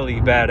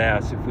really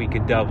badass if we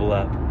could double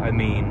up. I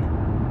mean,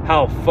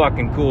 how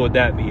fucking cool would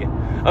that be?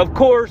 Of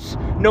course,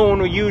 no one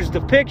will use the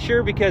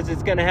picture because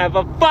it's going to have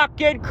a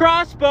fucking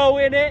crossbow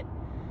in it.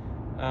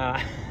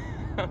 Yeah,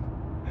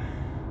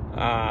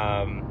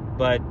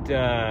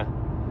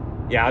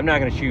 I'm not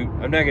gonna shoot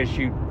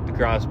the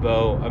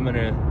crossbow. I'm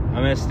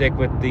gonna stick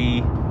with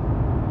the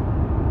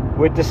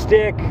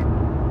stick.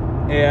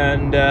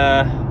 And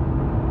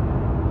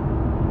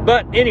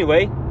but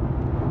anyway,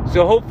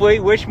 so hopefully,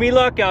 wish me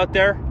luck out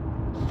there.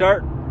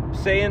 Start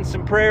saying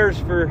some prayers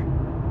for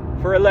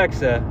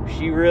Alexa.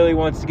 She really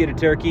wants to get a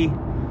turkey.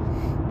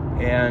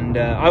 And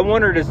I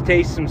want her to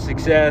taste some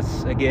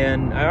success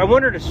again. I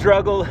want her to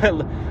struggle.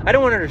 I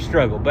don't want her to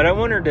struggle, but I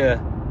want her to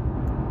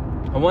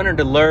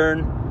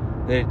learn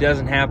that it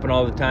doesn't happen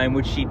all the time,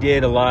 which she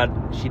did a lot.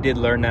 She did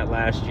learn that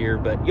last year.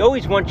 But you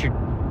always want your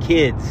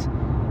kids.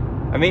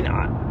 I mean,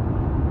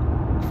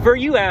 for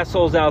you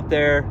assholes out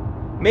there,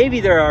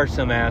 maybe there are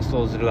some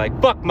assholes that are like,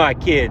 fuck my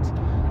kids.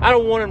 I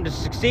don't want them to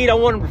succeed. I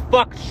want them to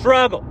fucking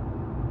struggle.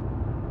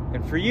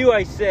 And for you,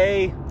 I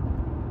say,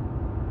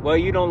 well,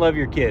 you don't love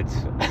your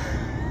kids.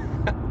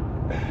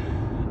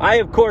 I,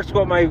 of course,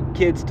 want my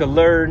kids to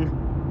learn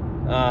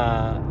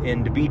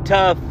and to be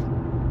tough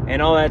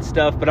and all that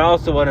stuff, but I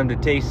also want them to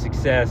taste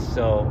success.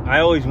 So I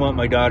always want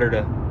my daughter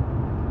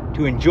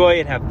to enjoy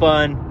it, have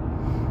fun.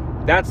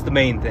 That's the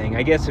main thing.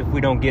 I guess if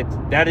we don't get,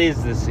 that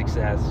is the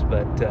success.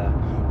 But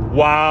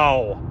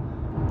wow.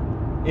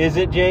 Is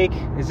it, Jake?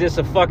 Is this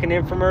a fucking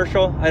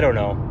infomercial? I don't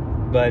know.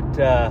 But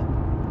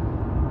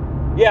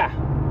yeah.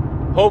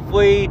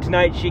 Hopefully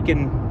tonight she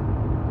can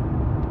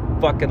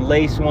fucking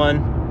lace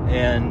one,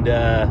 and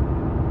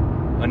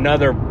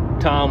another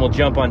Tom will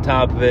jump on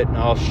top of it, and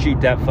I'll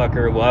shoot that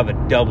fucker. We'll have a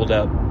doubled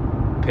up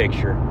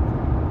picture.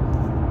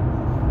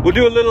 We'll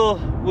do a little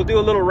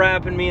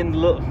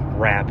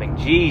rapping.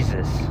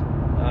 Jesus.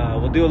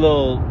 We'll do a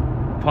little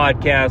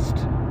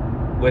podcast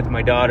with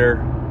my daughter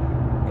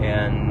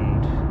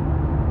and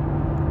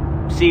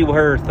see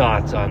her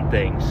thoughts on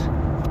things.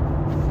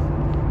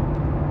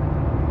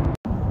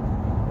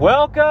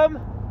 Welcome.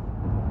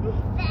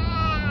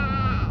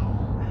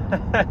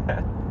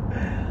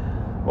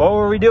 What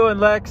were we doing,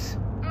 Lex?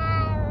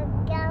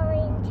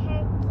 Going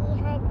turkey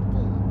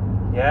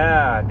hunting.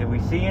 Yeah. Did we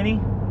see any?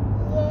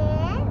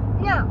 Yeah.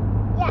 No.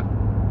 Yeah.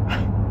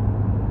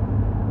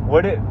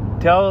 What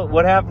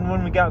happened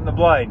when we got in the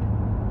blind?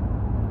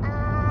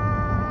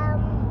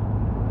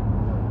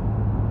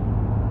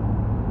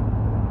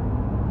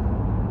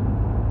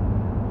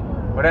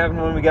 What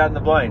happened when we got in the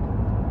blind?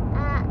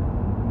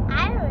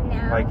 I don't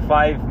know. Like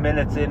 5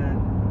 minutes in,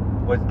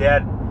 was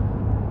Dad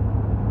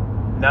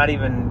I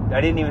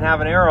didn't even have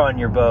an arrow on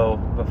your bow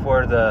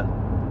before the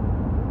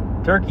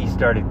turkey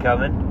started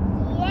coming.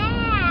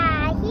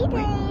 Yeah, he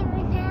didn't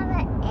even have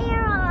an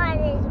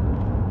arrow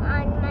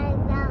on my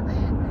bow.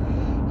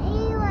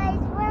 He was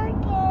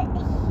working.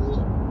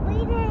 We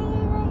didn't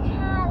even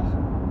have.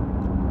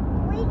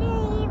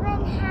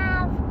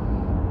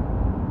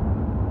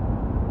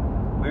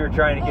 We were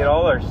trying to get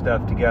all our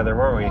stuff together,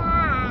 weren't we?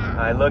 Yeah.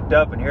 I looked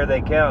up and here they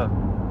come.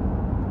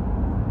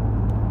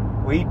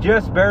 We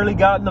just barely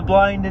got in the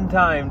blind in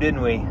time,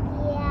 didn't we?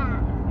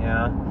 Yeah.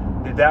 Yeah.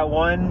 Did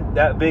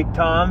that big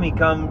Tom, he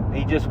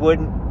just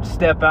wouldn't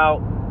step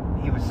out.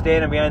 He was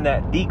standing behind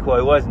that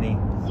decoy, wasn't he?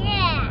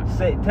 Yeah.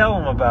 Tell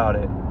him about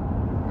it.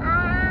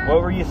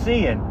 What were you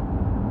seeing?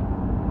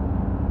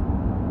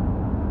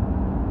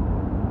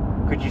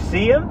 Could you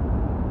see him?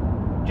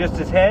 Just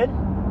his head?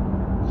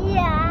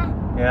 Yeah.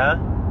 Yeah?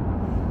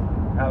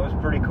 That was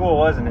pretty cool,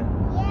 wasn't it?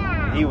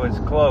 Yeah. He was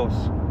close.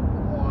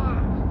 Yeah.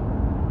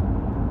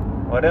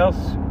 What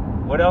else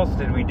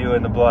did we do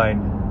in the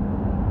blind?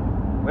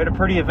 We had a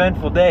pretty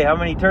eventful day. How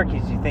many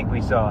turkeys do you think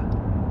we saw? 10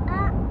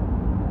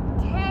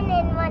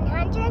 and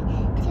 100,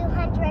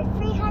 200,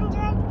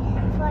 300,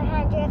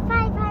 400,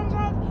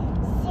 500,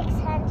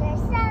 600,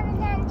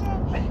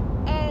 700,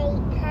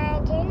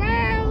 800,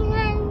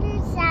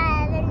 900,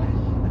 7,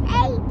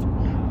 8,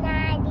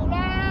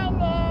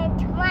 99, and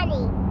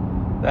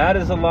 20. That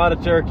is a lot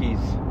of turkeys.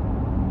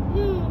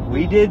 turkeys.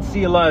 We did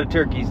see a lot of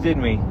turkeys,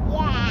 didn't we?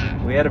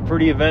 Yeah. We had a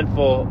pretty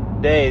eventful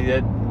day.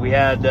 That we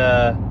had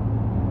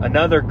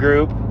another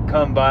group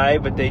come by,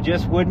 but they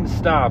just wouldn't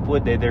stop,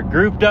 would they? They're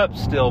grouped up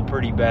still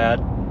pretty bad.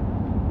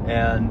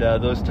 And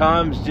those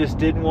toms just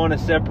didn't want to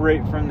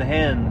separate from the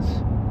hens.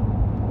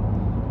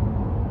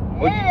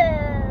 Ew.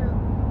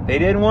 They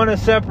didn't want to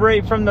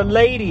separate from the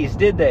ladies,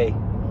 did they?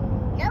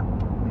 Nope.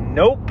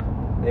 Nope.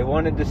 They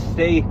wanted to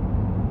stay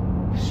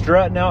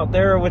strutting out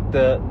there with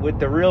the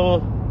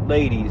real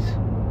ladies.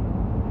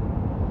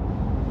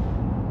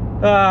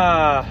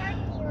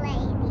 Turkey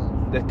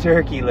ladies. The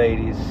turkey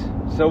ladies.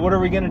 So what are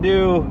we gonna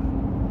do?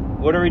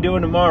 What are we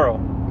doing tomorrow?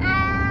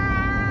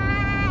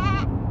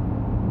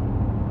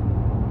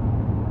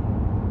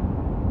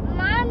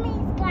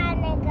 Mommy's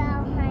gonna go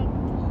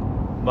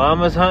hunting.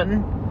 Mama's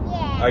hunting?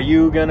 Yeah. Are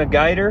you gonna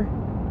guide her?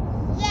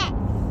 Yes.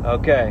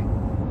 Okay.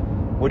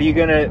 What are you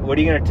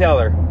gonna tell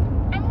her?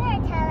 I'm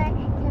gonna tell her to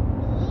be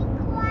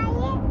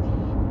quiet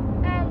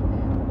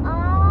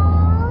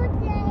all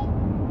day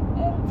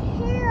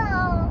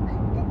until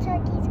the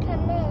turkeys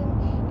come in,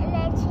 and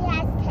then she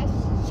has to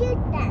shoot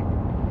them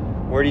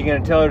Where are you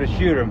gonna tell her to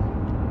shoot them?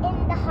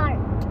 in the heart.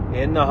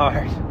 In the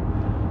heart.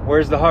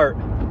 Where's the heart?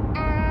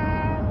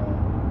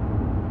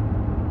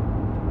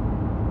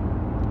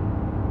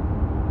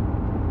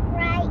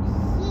 Right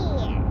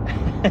here.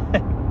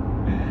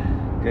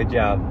 Good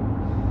job.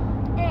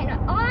 And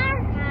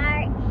our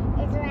heart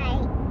is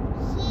right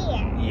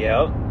here.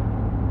 Yep.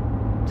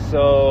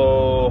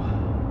 So,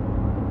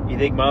 you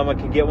think Mama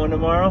can get one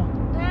tomorrow?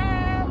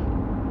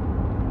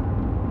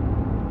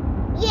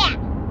 Yeah.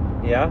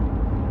 Yeah?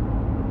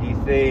 Do you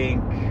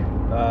think,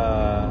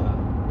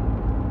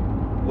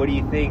 what do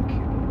you think?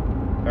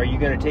 Are you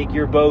going to take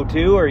your bow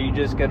too, or are you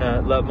just going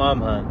to let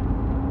Mom hunt?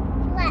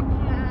 Let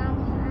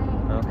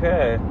Mom hunt.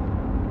 Okay.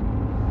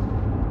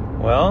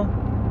 Well,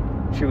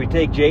 should we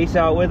take Jace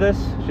out with us?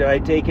 Should I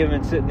take him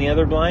and sit in the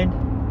other blind?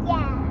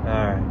 Yeah.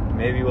 Alright,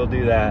 maybe we'll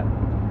do that.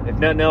 If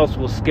nothing else,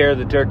 we'll scare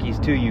the turkeys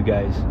too, you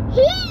guys.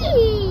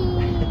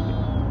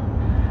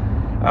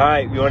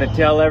 Alright, you want to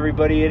tell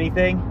everybody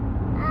anything?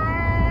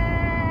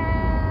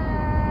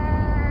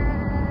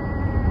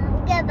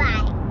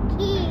 Goodbye.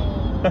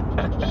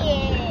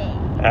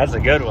 That's a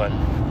good one.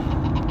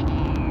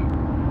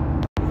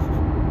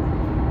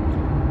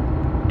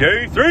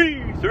 Day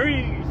 3.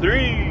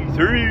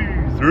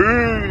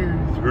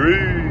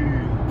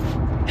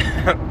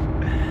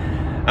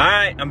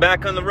 Alright, I'm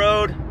back on the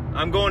road.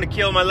 I'm going to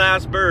kill my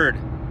last bird.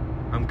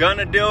 I'm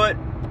gonna do it.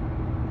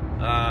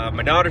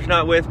 My daughter's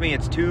not with me.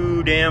 It's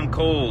too damn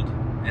cold.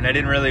 And I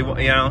didn't really,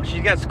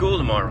 she's got school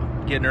tomorrow.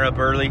 Getting her up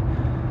early.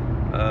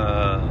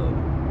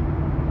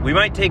 We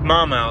might take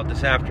Mom out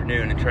this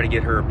afternoon and try to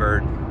get her a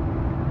bird.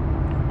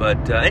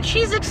 But, and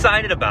she's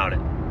excited about it.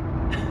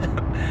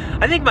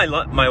 I think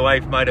my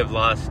wife might have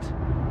lost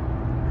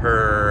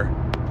her.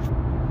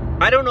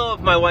 I don't know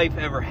if my wife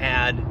ever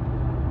had.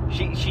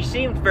 She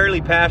seemed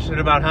fairly passionate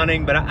about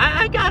hunting, but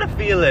I got a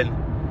feeling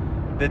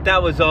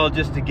that was all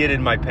just to get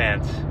in my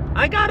pants.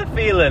 I got a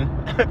feeling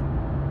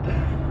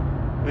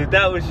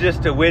that was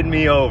just to win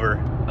me over.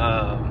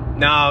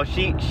 No,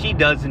 she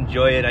does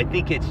enjoy it. I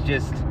think it's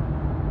just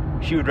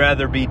she would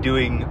rather be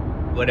doing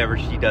whatever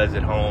she does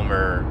at home,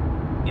 or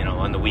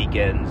on the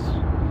weekends,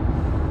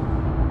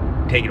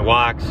 taking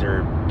walks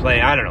or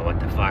playing. I don't know what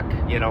the fuck,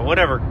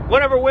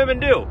 whatever women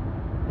do.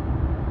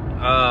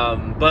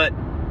 But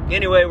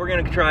anyway, we're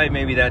gonna try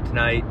maybe that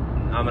tonight.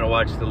 I'm gonna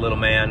watch The Little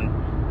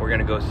Man. We're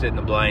gonna go sit in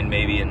the blind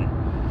maybe, and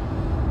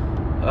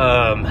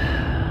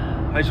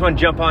I just want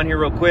to jump on here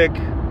real quick.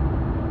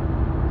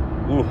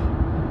 Ooh,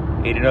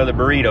 ate another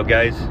burrito,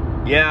 guys.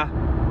 Yeah,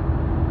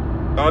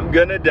 I'm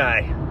gonna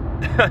die.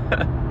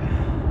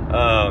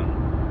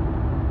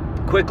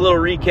 Quick little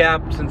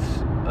recap, since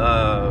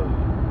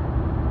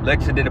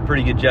Lexa did a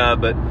pretty good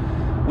job, but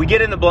we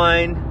get in the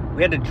blind.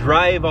 We had to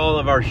drive all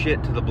of our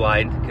shit to the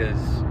blind because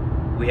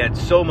we had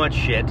so much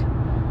shit.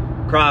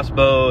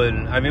 Crossbow,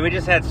 and we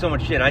just had so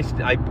much shit.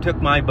 I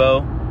took my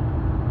bow,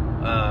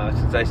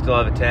 since I still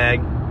have a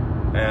tag,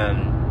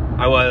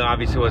 and I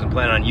obviously wasn't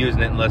planning on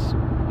using it unless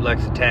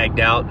Lexa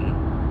tagged out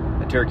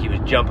and a turkey was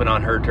jumping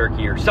on her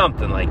turkey or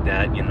something like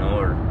that,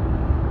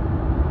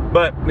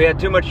 but we had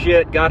too much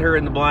shit, got her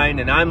in the blind,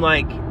 and I'm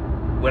like,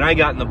 when I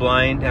got in the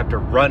blind, after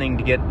running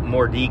to get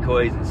more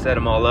decoys and set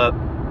them all up,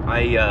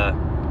 I'm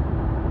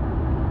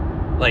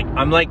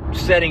like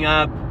setting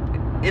up.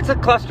 It's a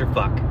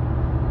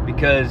clusterfuck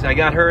because I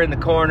got her in the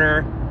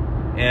corner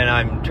and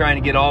I'm trying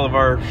to get all of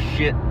our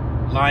shit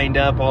lined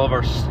up, all of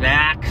our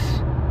snacks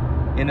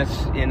in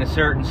a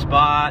certain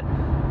spot,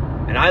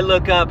 and I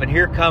look up and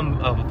here come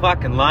a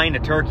fucking line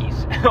of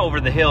turkeys over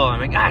the hill.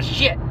 I'm like, ah,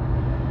 shit.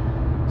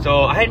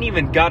 So I hadn't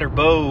even got her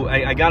bow.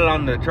 I got it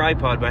on the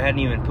tripod, but I hadn't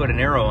even put an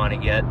arrow on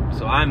it yet.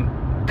 So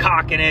I'm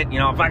cocking it,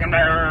 fucking.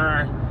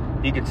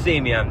 You can see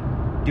me.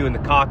 I'm doing the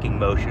cocking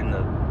motion.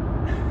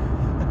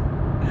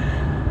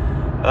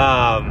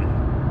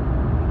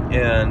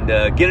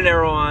 Get an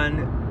arrow on,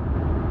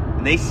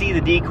 and they see the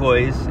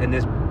decoys, and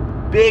this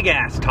big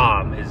ass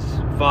tom is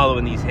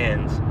following these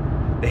hens.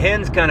 the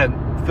hens kind of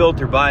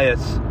filter by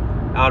us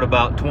out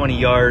about 20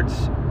 yards,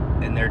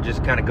 and they're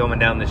just kind of going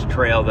down this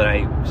trail that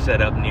I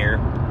set up near.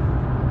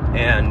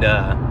 And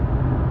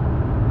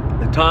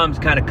the tom's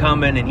kind of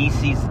coming, and he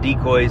sees the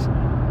decoys,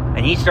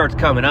 and he starts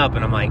coming up,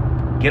 and I'm like,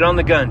 get on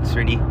the gun,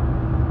 sweetie,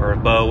 or a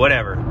bow,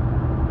 whatever.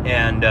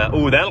 And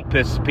oh, that'll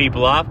piss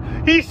people off.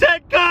 He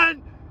said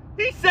gun!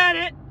 He said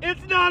it!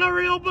 It's not a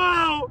real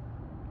bow!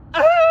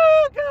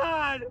 Oh,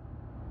 God!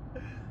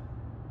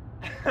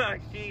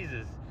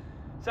 Jesus.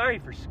 Sorry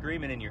for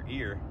screaming in your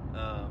ear.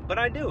 But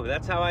I do.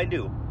 That's how I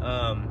do.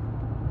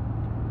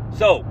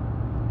 So,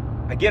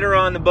 I get her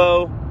on the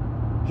bow.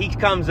 He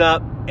comes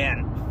up,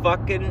 and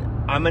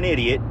fucking, I'm an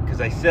idiot, because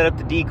I set up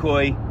the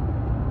decoy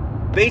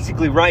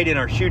basically right in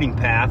our shooting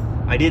path.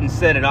 I didn't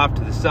set it off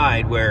to the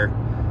side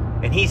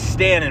and he's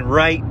standing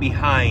right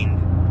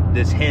behind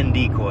this hen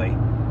decoy.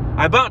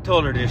 I about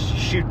told her to just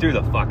shoot through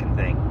the fucking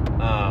thing.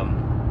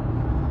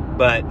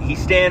 But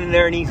he's standing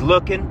there and he's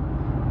looking,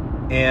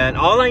 and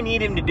all I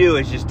need him to do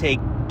is just take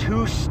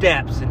 2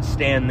 steps and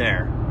stand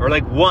there, or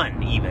like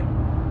 1 even.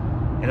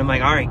 And I'm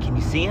like, all right, can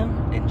you see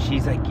him? And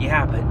she's like,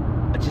 yeah,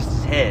 but just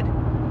his head.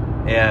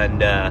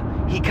 And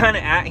he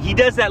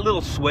does that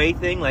little sway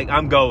thing, like,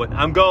 I'm going. And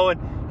I'm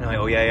like,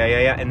 oh,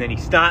 yeah. And then he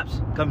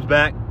stops, comes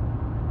back,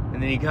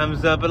 and then he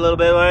comes up a little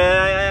bit,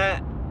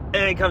 and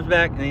then he comes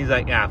back, and he's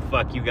like,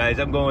 fuck you guys,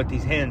 I'm going with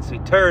these hens. So he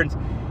turns,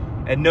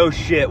 and no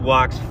shit,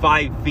 walks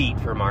 5 feet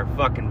from our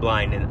fucking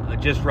blind,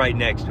 and just right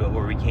next to it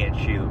where we can't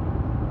shoot.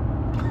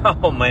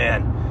 Oh,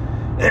 man.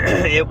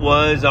 It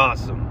was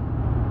awesome.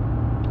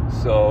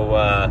 So,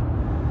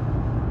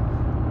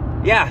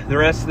 yeah, the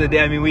rest of the day,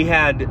 I mean, we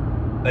had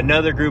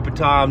another group of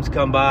toms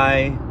come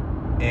by,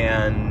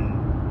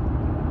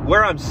 and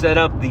where I'm set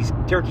up, these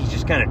turkeys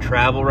just kind of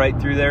travel right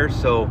through there,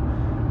 so,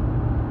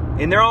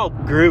 and they're all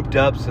grouped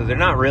up, so they're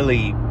not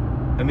really,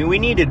 I mean,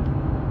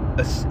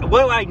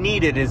 what I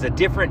needed is a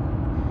different,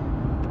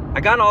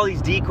 I got all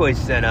these decoys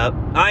set up.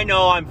 I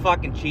know I'm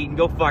fucking cheating,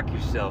 go fuck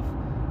yourself.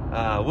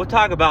 We'll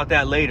talk about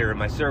that later in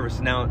my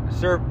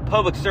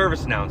public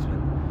service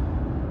announcement.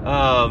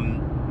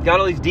 Got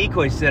all these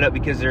decoys set up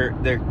because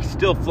they're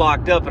still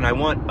flocked up, and I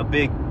want a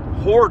big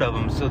horde of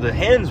them so the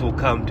hens will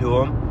come to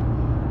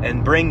them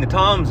and bring the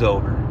toms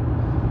over.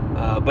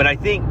 But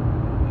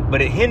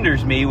it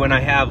hinders me when I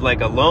have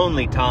like a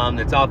lonely tom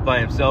that's off by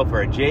himself,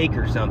 or a jake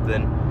or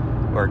something,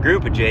 or a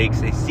group of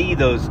jakes. They see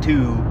those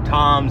 2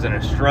 toms and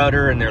a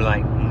strutter, and they're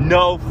like,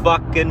 no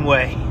fucking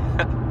way.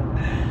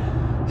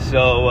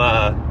 So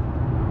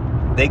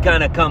they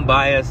kind of come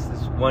by us,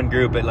 this one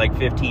group, at like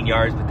 15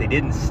 yards, but they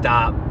didn't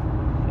stop.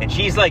 And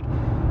she's like,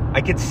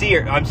 I could see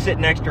her, I'm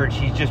sitting next to her, and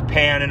she's just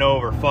panning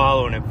over,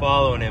 following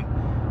him.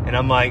 And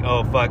I'm like,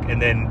 oh fuck.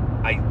 And then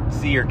I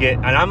see her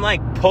and I'm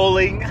like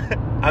pulling,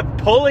 I'm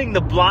pulling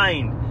the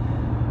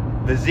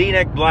blind. The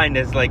Z-neck blind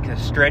is like a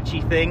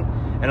stretchy thing.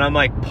 And I'm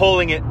like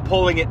pulling it.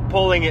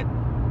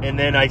 And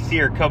then I see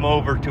her come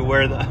over to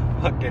where the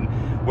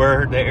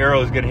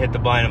arrow is going to hit the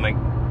blind. I'm like,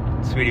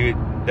 sweetie,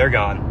 they're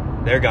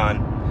gone.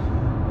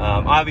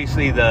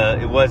 Obviously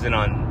it wasn't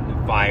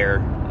on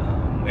fire.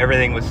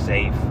 Everything was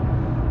safe.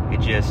 It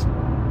just,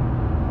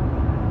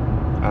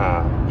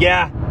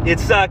 yeah, it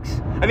sucks.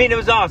 I mean, it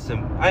was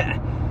awesome.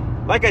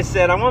 Like I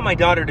said, I want my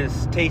daughter to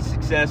taste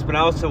success, but I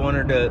also want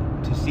her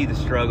to see the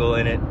struggle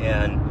in it.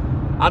 And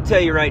I'll tell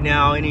you right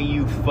now, any of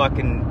you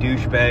fucking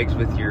douchebags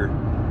with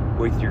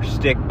your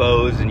stick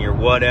bows and your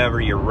whatever,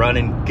 your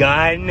running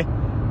gun,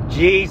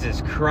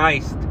 Jesus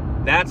Christ,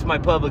 that's my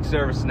public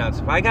service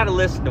announcement. If I gotta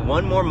listen to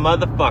one more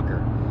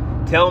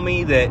motherfucker tell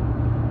me that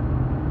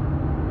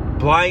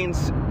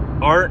blinds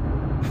aren't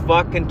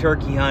fucking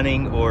turkey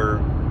hunting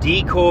or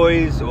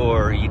decoys,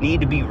 or you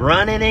need to be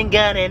running and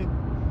gunning.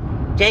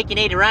 Jake, you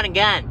need to run and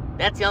gun.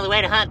 That's the only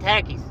way to hunt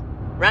turkeys.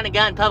 Run and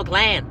gun public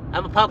land.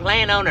 I'm a public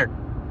landowner.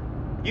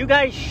 You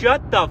guys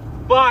shut the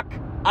fuck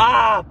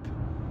up.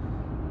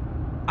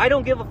 I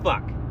don't give a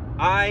fuck.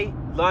 I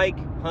like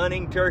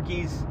hunting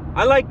turkeys.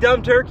 I like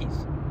dumb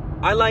turkeys.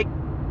 I like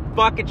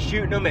fucking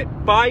shooting them at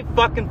 5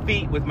 fucking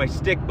feet with my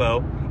stick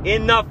bow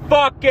in the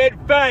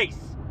fucking face.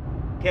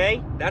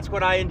 Okay? That's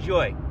what I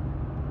enjoy.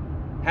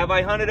 Have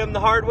I hunted them the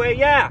hard way?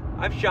 Yeah.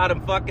 I've shot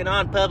them fucking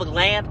on public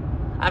land.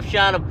 I've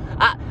shot them.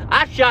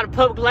 I've shot them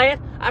public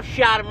land. I've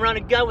shot them run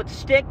and gun with the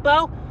stick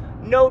bow.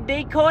 No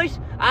decoys.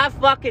 I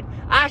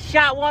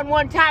shot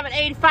one time at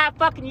 85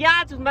 fucking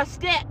yards with my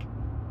stick.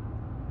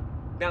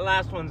 That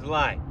last one's a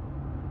lie.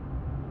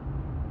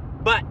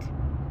 But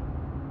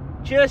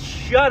just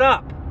shut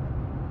up.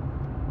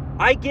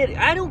 I get it.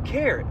 I don't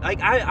care.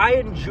 Like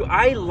I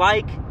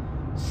like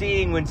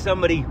seeing when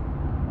somebody,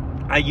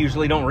 I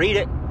usually don't read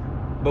it,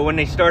 but when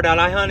they start out,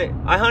 I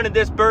hunted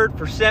this bird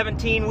for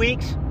 17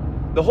 weeks,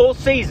 the whole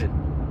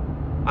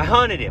season. I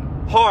hunted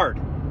him hard.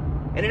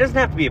 And it doesn't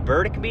have to be a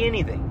bird, it can be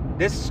anything.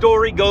 This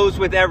story goes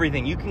with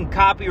everything. You can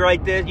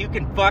copyright this, you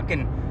can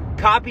fucking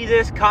copy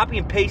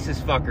and paste this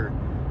fucker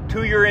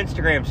to your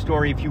Instagram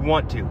story if you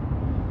want to.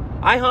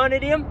 I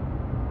hunted him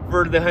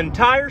for the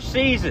entire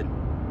season.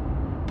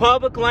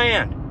 Public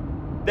land.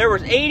 There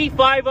was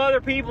 85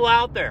 other people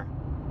out there.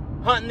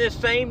 hunting this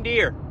same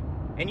deer.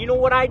 And you know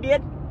what I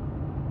did?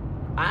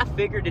 I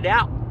figured it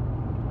out.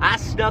 I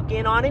snuck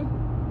in on him.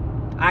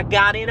 I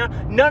got in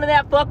on... None of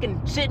that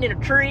fucking sitting in a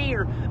tree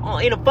or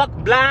in a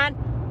fucking blind.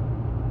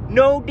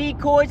 No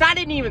decoys. I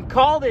didn't even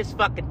call this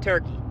fucking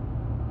turkey.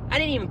 I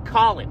didn't even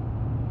call him.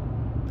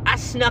 I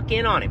snuck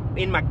in on him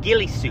in my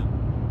ghillie suit.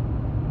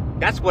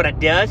 That's what I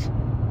does.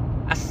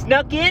 I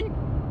snuck in.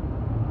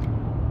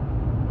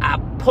 I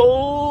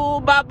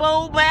pulled my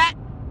bow back.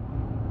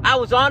 I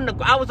was on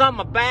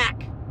my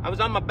back. I was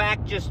on my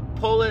back just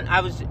pulling.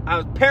 I was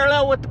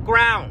parallel with the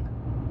ground.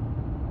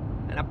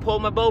 And I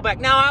pulled my bow back.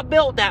 Now, I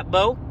built that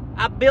bow.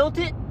 I built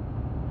it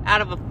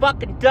out of a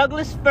fucking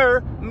Douglas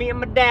fir me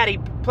and my daddy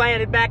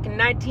planted back in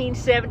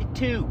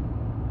 1972.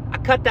 I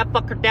cut that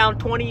fucker down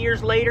 20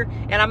 years later,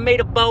 and I made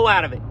a bow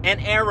out of it,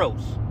 and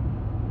arrows.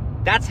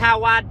 That's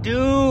how I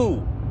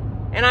do.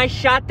 And I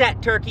shot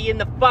that turkey in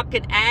the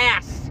fucking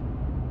ass.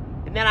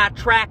 And then I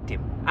tracked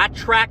him. I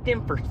tracked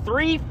him for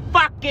 3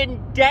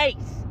 fucking days.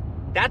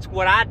 That's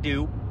what I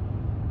do.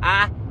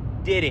 I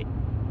did it.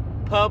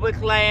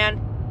 Public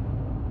land.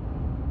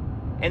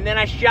 And then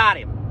I shot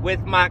him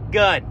with my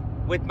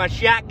gun. With my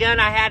shotgun,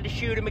 I had to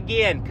shoot him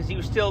again because he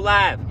was still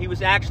alive. He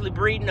was actually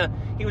breeding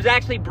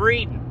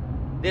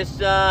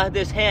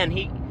this hen.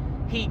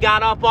 He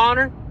got up on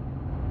her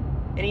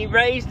and he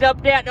raised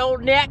up that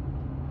old neck.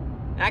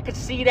 And I could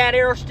see that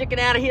arrow sticking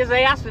out of his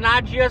ass, and I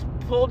just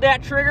pulled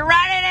that trigger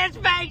right in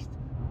his face.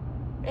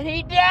 And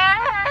he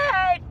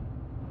died.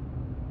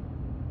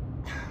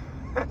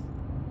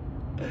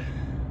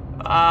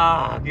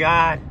 Oh,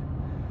 God.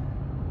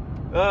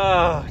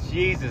 Oh,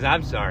 Jesus,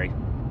 I'm sorry.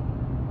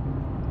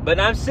 But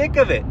I'm sick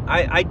of it.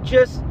 I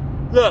just,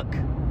 look,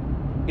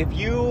 if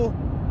you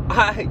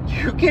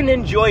can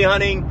enjoy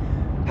hunting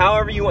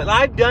however you want.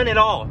 I've done it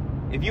all.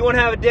 If you want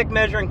to have a dick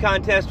measuring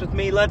contest with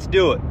me, let's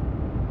do it.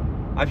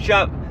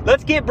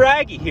 Let's get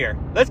braggy here.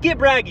 Let's get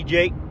braggy,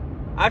 Jake.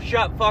 I've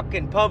shot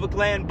fucking public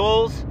land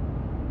bulls.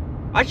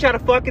 I shot a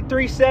fucking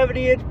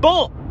 370-inch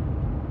bull.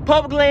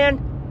 Public land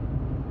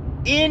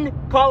in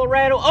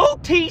Colorado.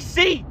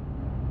 OTC.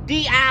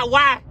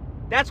 DIY.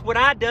 That's what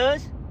I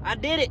does. I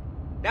did it.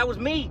 That was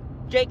me.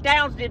 Jake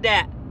Downs did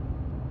that.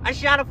 I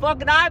shot a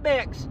fucking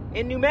ibex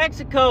in New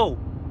Mexico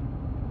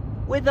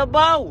with a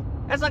bow.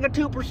 That's like a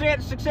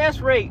 2% success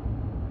rate.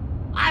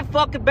 I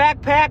fucking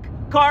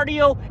backpack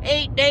cardio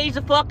 8 days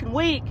a fucking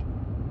week.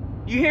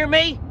 You hear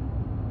me?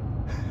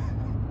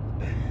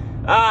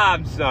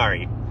 I'm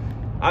sorry.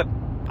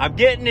 I'm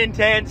getting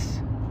intense.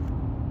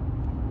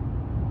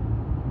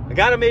 I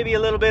got maybe a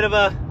little bit of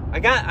a...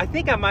 I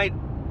think I might...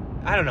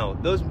 I don't know.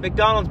 Those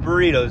McDonald's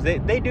burritos,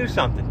 they do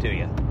something to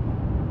you.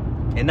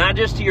 And not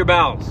just to your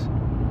bowels.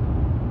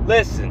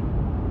 Listen.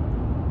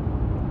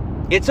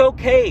 It's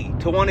okay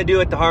to want to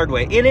do it the hard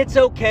way. And it's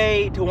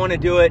okay to want to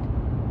do it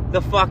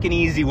the fucking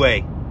easy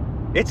way.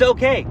 It's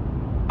okay.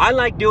 I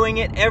like doing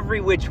it every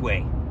which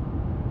way.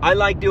 I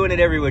like doing it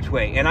every which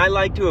way. And I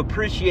like to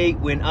appreciate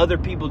when other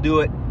people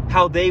do it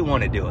how they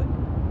want to do it.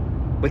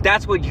 But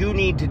that's what you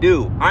need to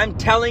do. I'm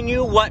telling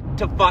you what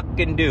to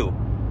fucking do.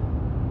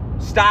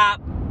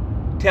 Stop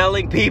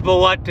telling people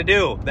what to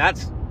do.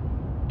 That's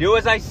do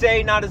as I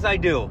say, not as I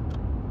do.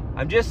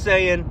 I'm just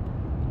saying,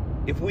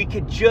 if we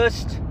could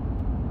just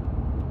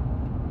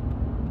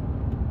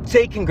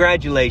say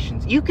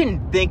congratulations. You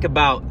can think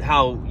about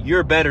how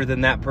you're better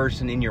than that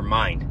person in your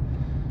mind.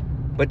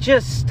 But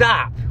just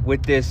stop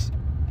with this,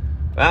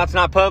 well, it's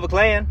not public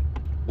land.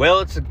 Well,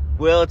 it's a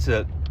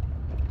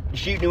you're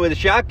shooting it with a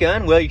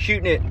shotgun. Well, you're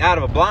shooting it out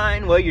of a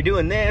blind. Well, you're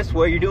doing this.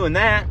 Well, you're doing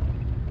that.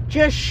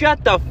 Just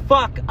shut the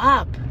fuck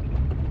up.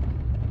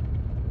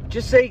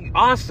 Just say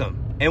awesome.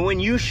 And when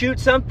you shoot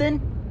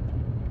something,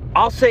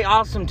 I'll say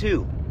awesome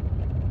too.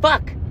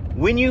 Fuck.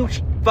 When you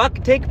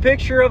take a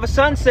picture of a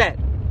sunset,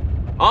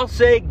 I'll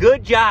say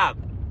good job.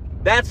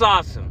 That's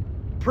awesome.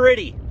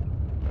 Pretty.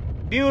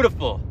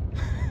 Beautiful.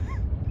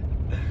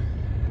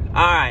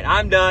 Alright,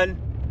 I'm done.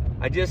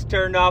 I just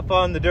turned off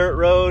on the dirt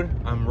road.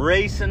 I'm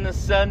racing the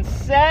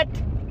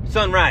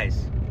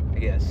sunrise, I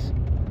guess.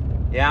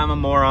 Yeah, I'm a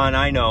moron,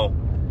 I know.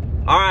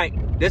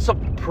 Alright, this'll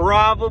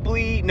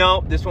probably,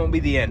 no, this won't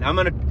be the end. I'm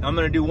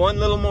gonna do one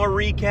little more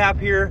recap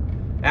here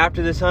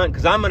after this hunt,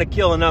 because I'm gonna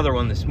kill another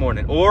one this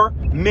morning, or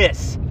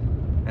miss.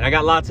 And I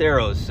got lots of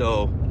arrows,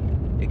 so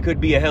it could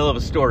be a hell of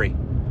a story.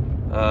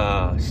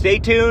 Stay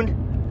tuned,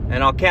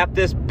 and I'll cap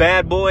this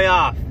bad boy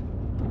off.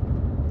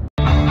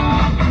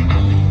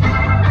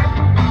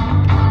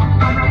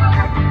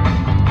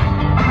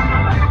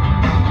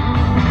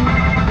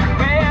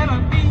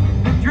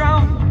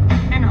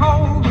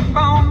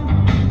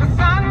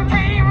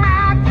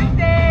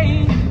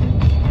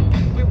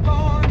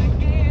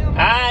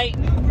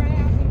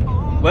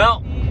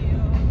 Well,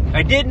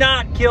 I did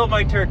not kill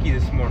my turkey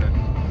this morning.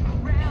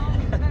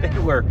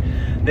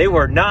 They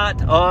were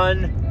not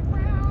on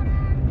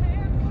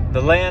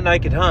the land I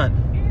could hunt.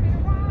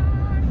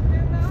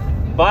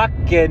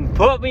 Fucking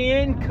put me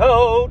in,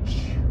 coach.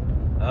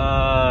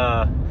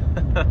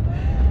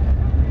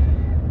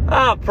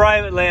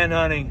 Private land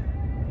hunting.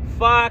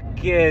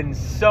 Fucking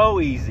so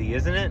easy,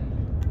 isn't it?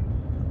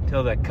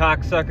 till the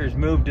cocksuckers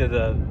moved to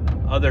the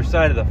other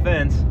side of the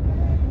fence.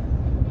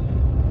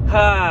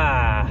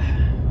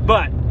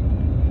 But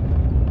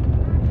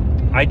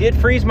I did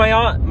freeze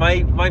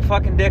my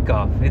fucking dick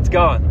off. It's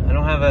gone. I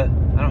don't have it.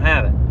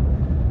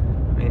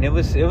 I mean, it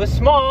was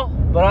small,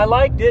 but I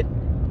liked it.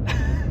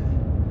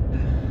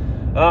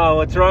 Oh,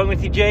 what's wrong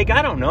with you, Jake?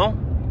 I don't know.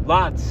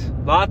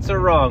 Lots are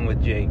wrong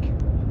with Jake.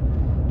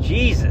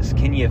 Jesus,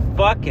 can you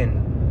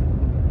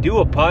fucking do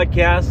a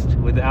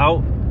podcast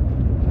without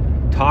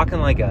talking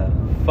like a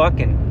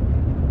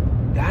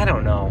fucking, I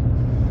don't know.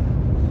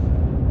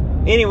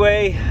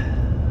 Anyway,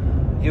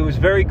 it was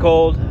very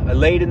cold. I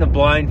laid in the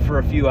blind for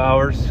a few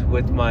hours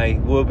with my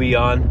whoopee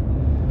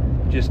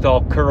on, just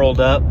all curled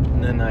up,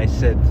 and then I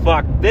said,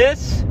 fuck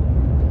this,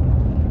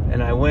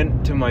 and I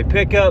went to my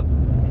pickup,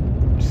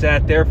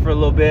 sat there for a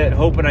little bit,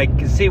 hoping I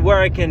could see where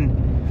I can.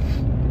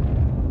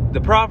 The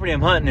property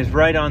I'm hunting is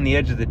right on the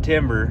edge of the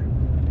timber,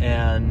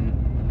 and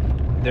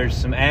there's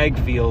some ag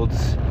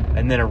fields,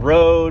 and then a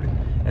road,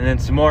 and then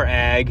some more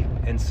ag,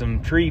 and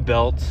some tree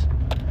belts.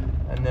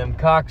 And them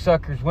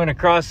cocksuckers went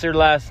across there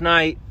last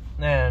night,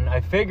 and I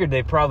figured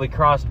they probably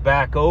crossed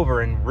back over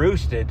and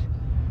roosted,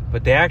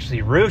 but they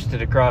actually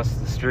roosted across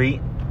the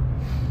street,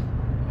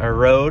 or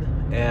road,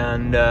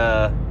 and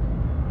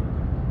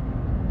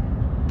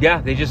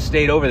yeah, they just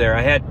stayed over there.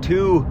 I had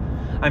two,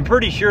 I'm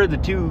pretty sure the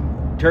two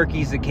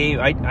turkeys that came,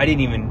 I didn't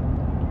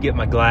even get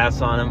my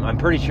glass on them. I'm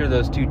pretty sure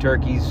those two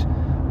turkeys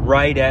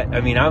right at, I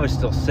mean, I was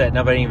still setting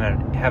up, I didn't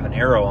even have an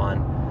arrow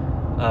on.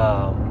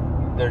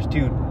 There's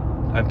two,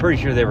 I'm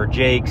pretty sure they were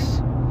Jake's,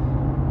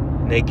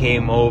 and they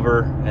came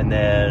over, and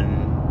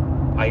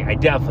then I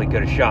definitely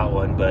could have shot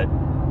one, but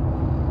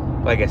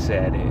like I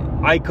said,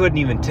 I couldn't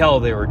even tell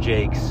they were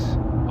Jake's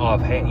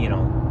offhand, you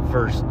know,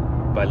 first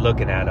by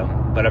looking at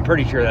them, but I'm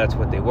pretty sure that's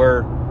what they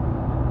were.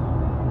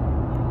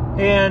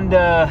 And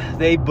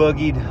they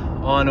boogied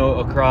on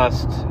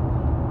across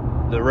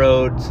the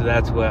road, so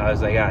that's what I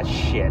was like, ah,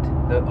 shit.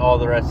 All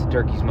the rest of the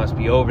turkeys must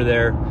be over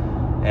there.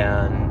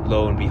 And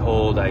lo and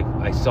behold,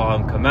 I saw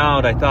them come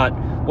out. I thought,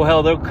 well,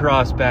 hell, they'll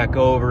cross back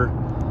over.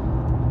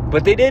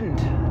 But they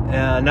didn't.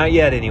 Not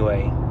yet,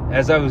 anyway.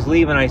 As I was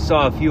leaving, I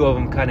saw a few of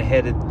them kind of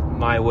headed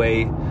my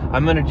way.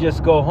 I'm going to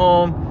just go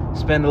home,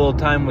 spend a little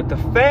time with the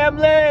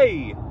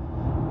family.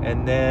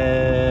 And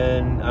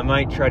then I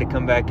might try to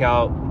come back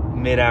out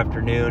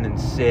mid-afternoon and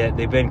sit.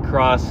 They've been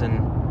crossing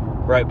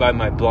right by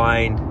my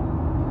blind.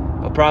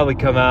 I'll probably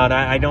come out.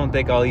 I don't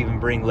think I'll even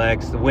bring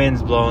Lex. The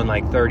wind's blowing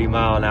like 30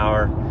 mile an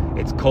hour.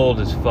 It's cold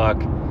as fuck.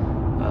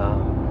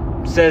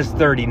 Says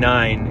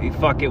 39.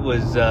 Fuck, it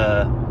was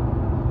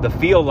the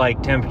feel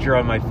like temperature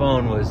on my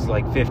phone was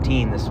like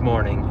 15 this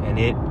morning, and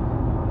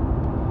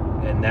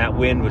that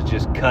wind was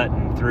just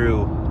cutting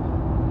through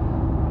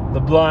the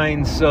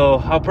blinds. So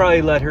I'll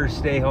probably let her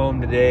stay home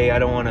today. I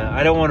don't want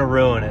to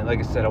ruin it. Like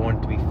I said, I want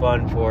it to be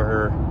fun for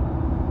her,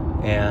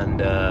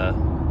 and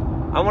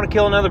I want to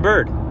kill another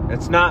bird.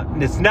 It's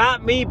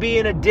not me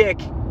being a dick.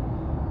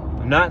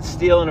 I'm not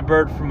stealing a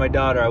bird from my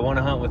daughter. I want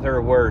to hunt with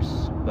her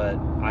worse, but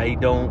I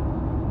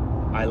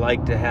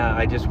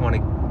just want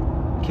to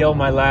kill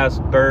my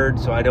last bird,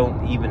 so I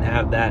don't even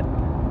have that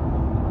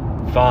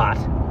thought.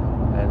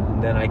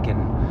 And then I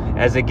can,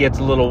 as it gets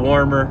a little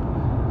warmer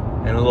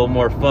and a little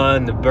more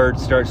fun, the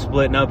birds start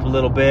splitting up a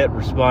little bit,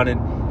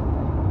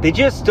 responding. They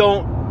just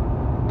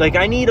don't, like,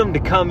 I need them to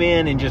come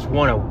in and just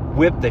want to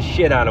whip the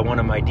shit out of one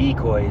of my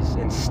decoys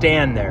and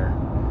stand there.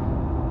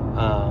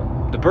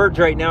 The birds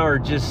right now are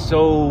just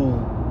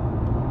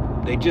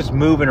they just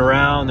moving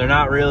around. They're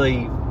not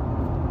really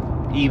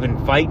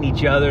even fighting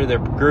each other. They're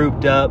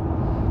grouped up.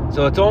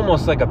 So it's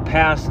almost like a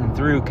passing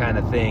through kind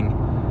of thing,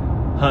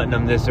 hunting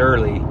them this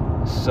early.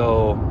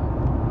 So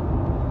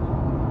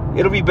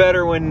it'll be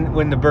better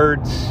when the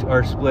birds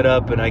are split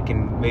up, and I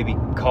can maybe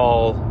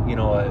call, you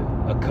know,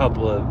 a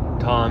couple of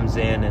toms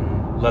in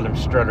and let them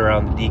strut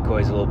around the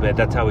decoys a little bit.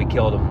 That's how we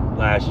killed them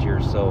last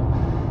year. So,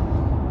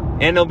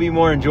 and they'll be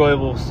more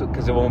enjoyable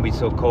because it won't be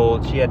so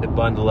cold. She had to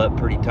bundle up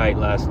pretty tight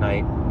last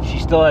night. She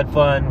still had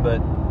fun,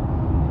 but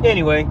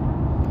anyway,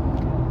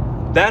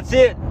 that's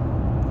it.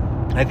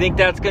 I think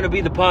that's going to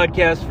be the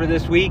podcast for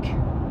this week.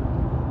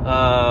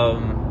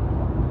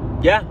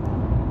 Yeah.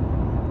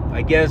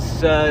 I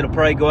guess it'll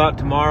probably go out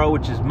tomorrow,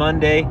 which is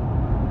Monday.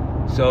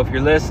 So if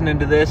you're listening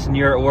to this and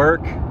you're at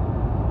work,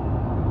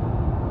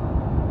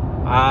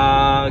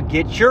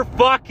 get your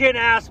fucking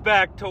ass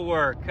back to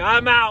work.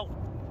 I'm out.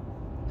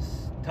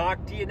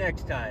 Talk to you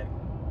next time.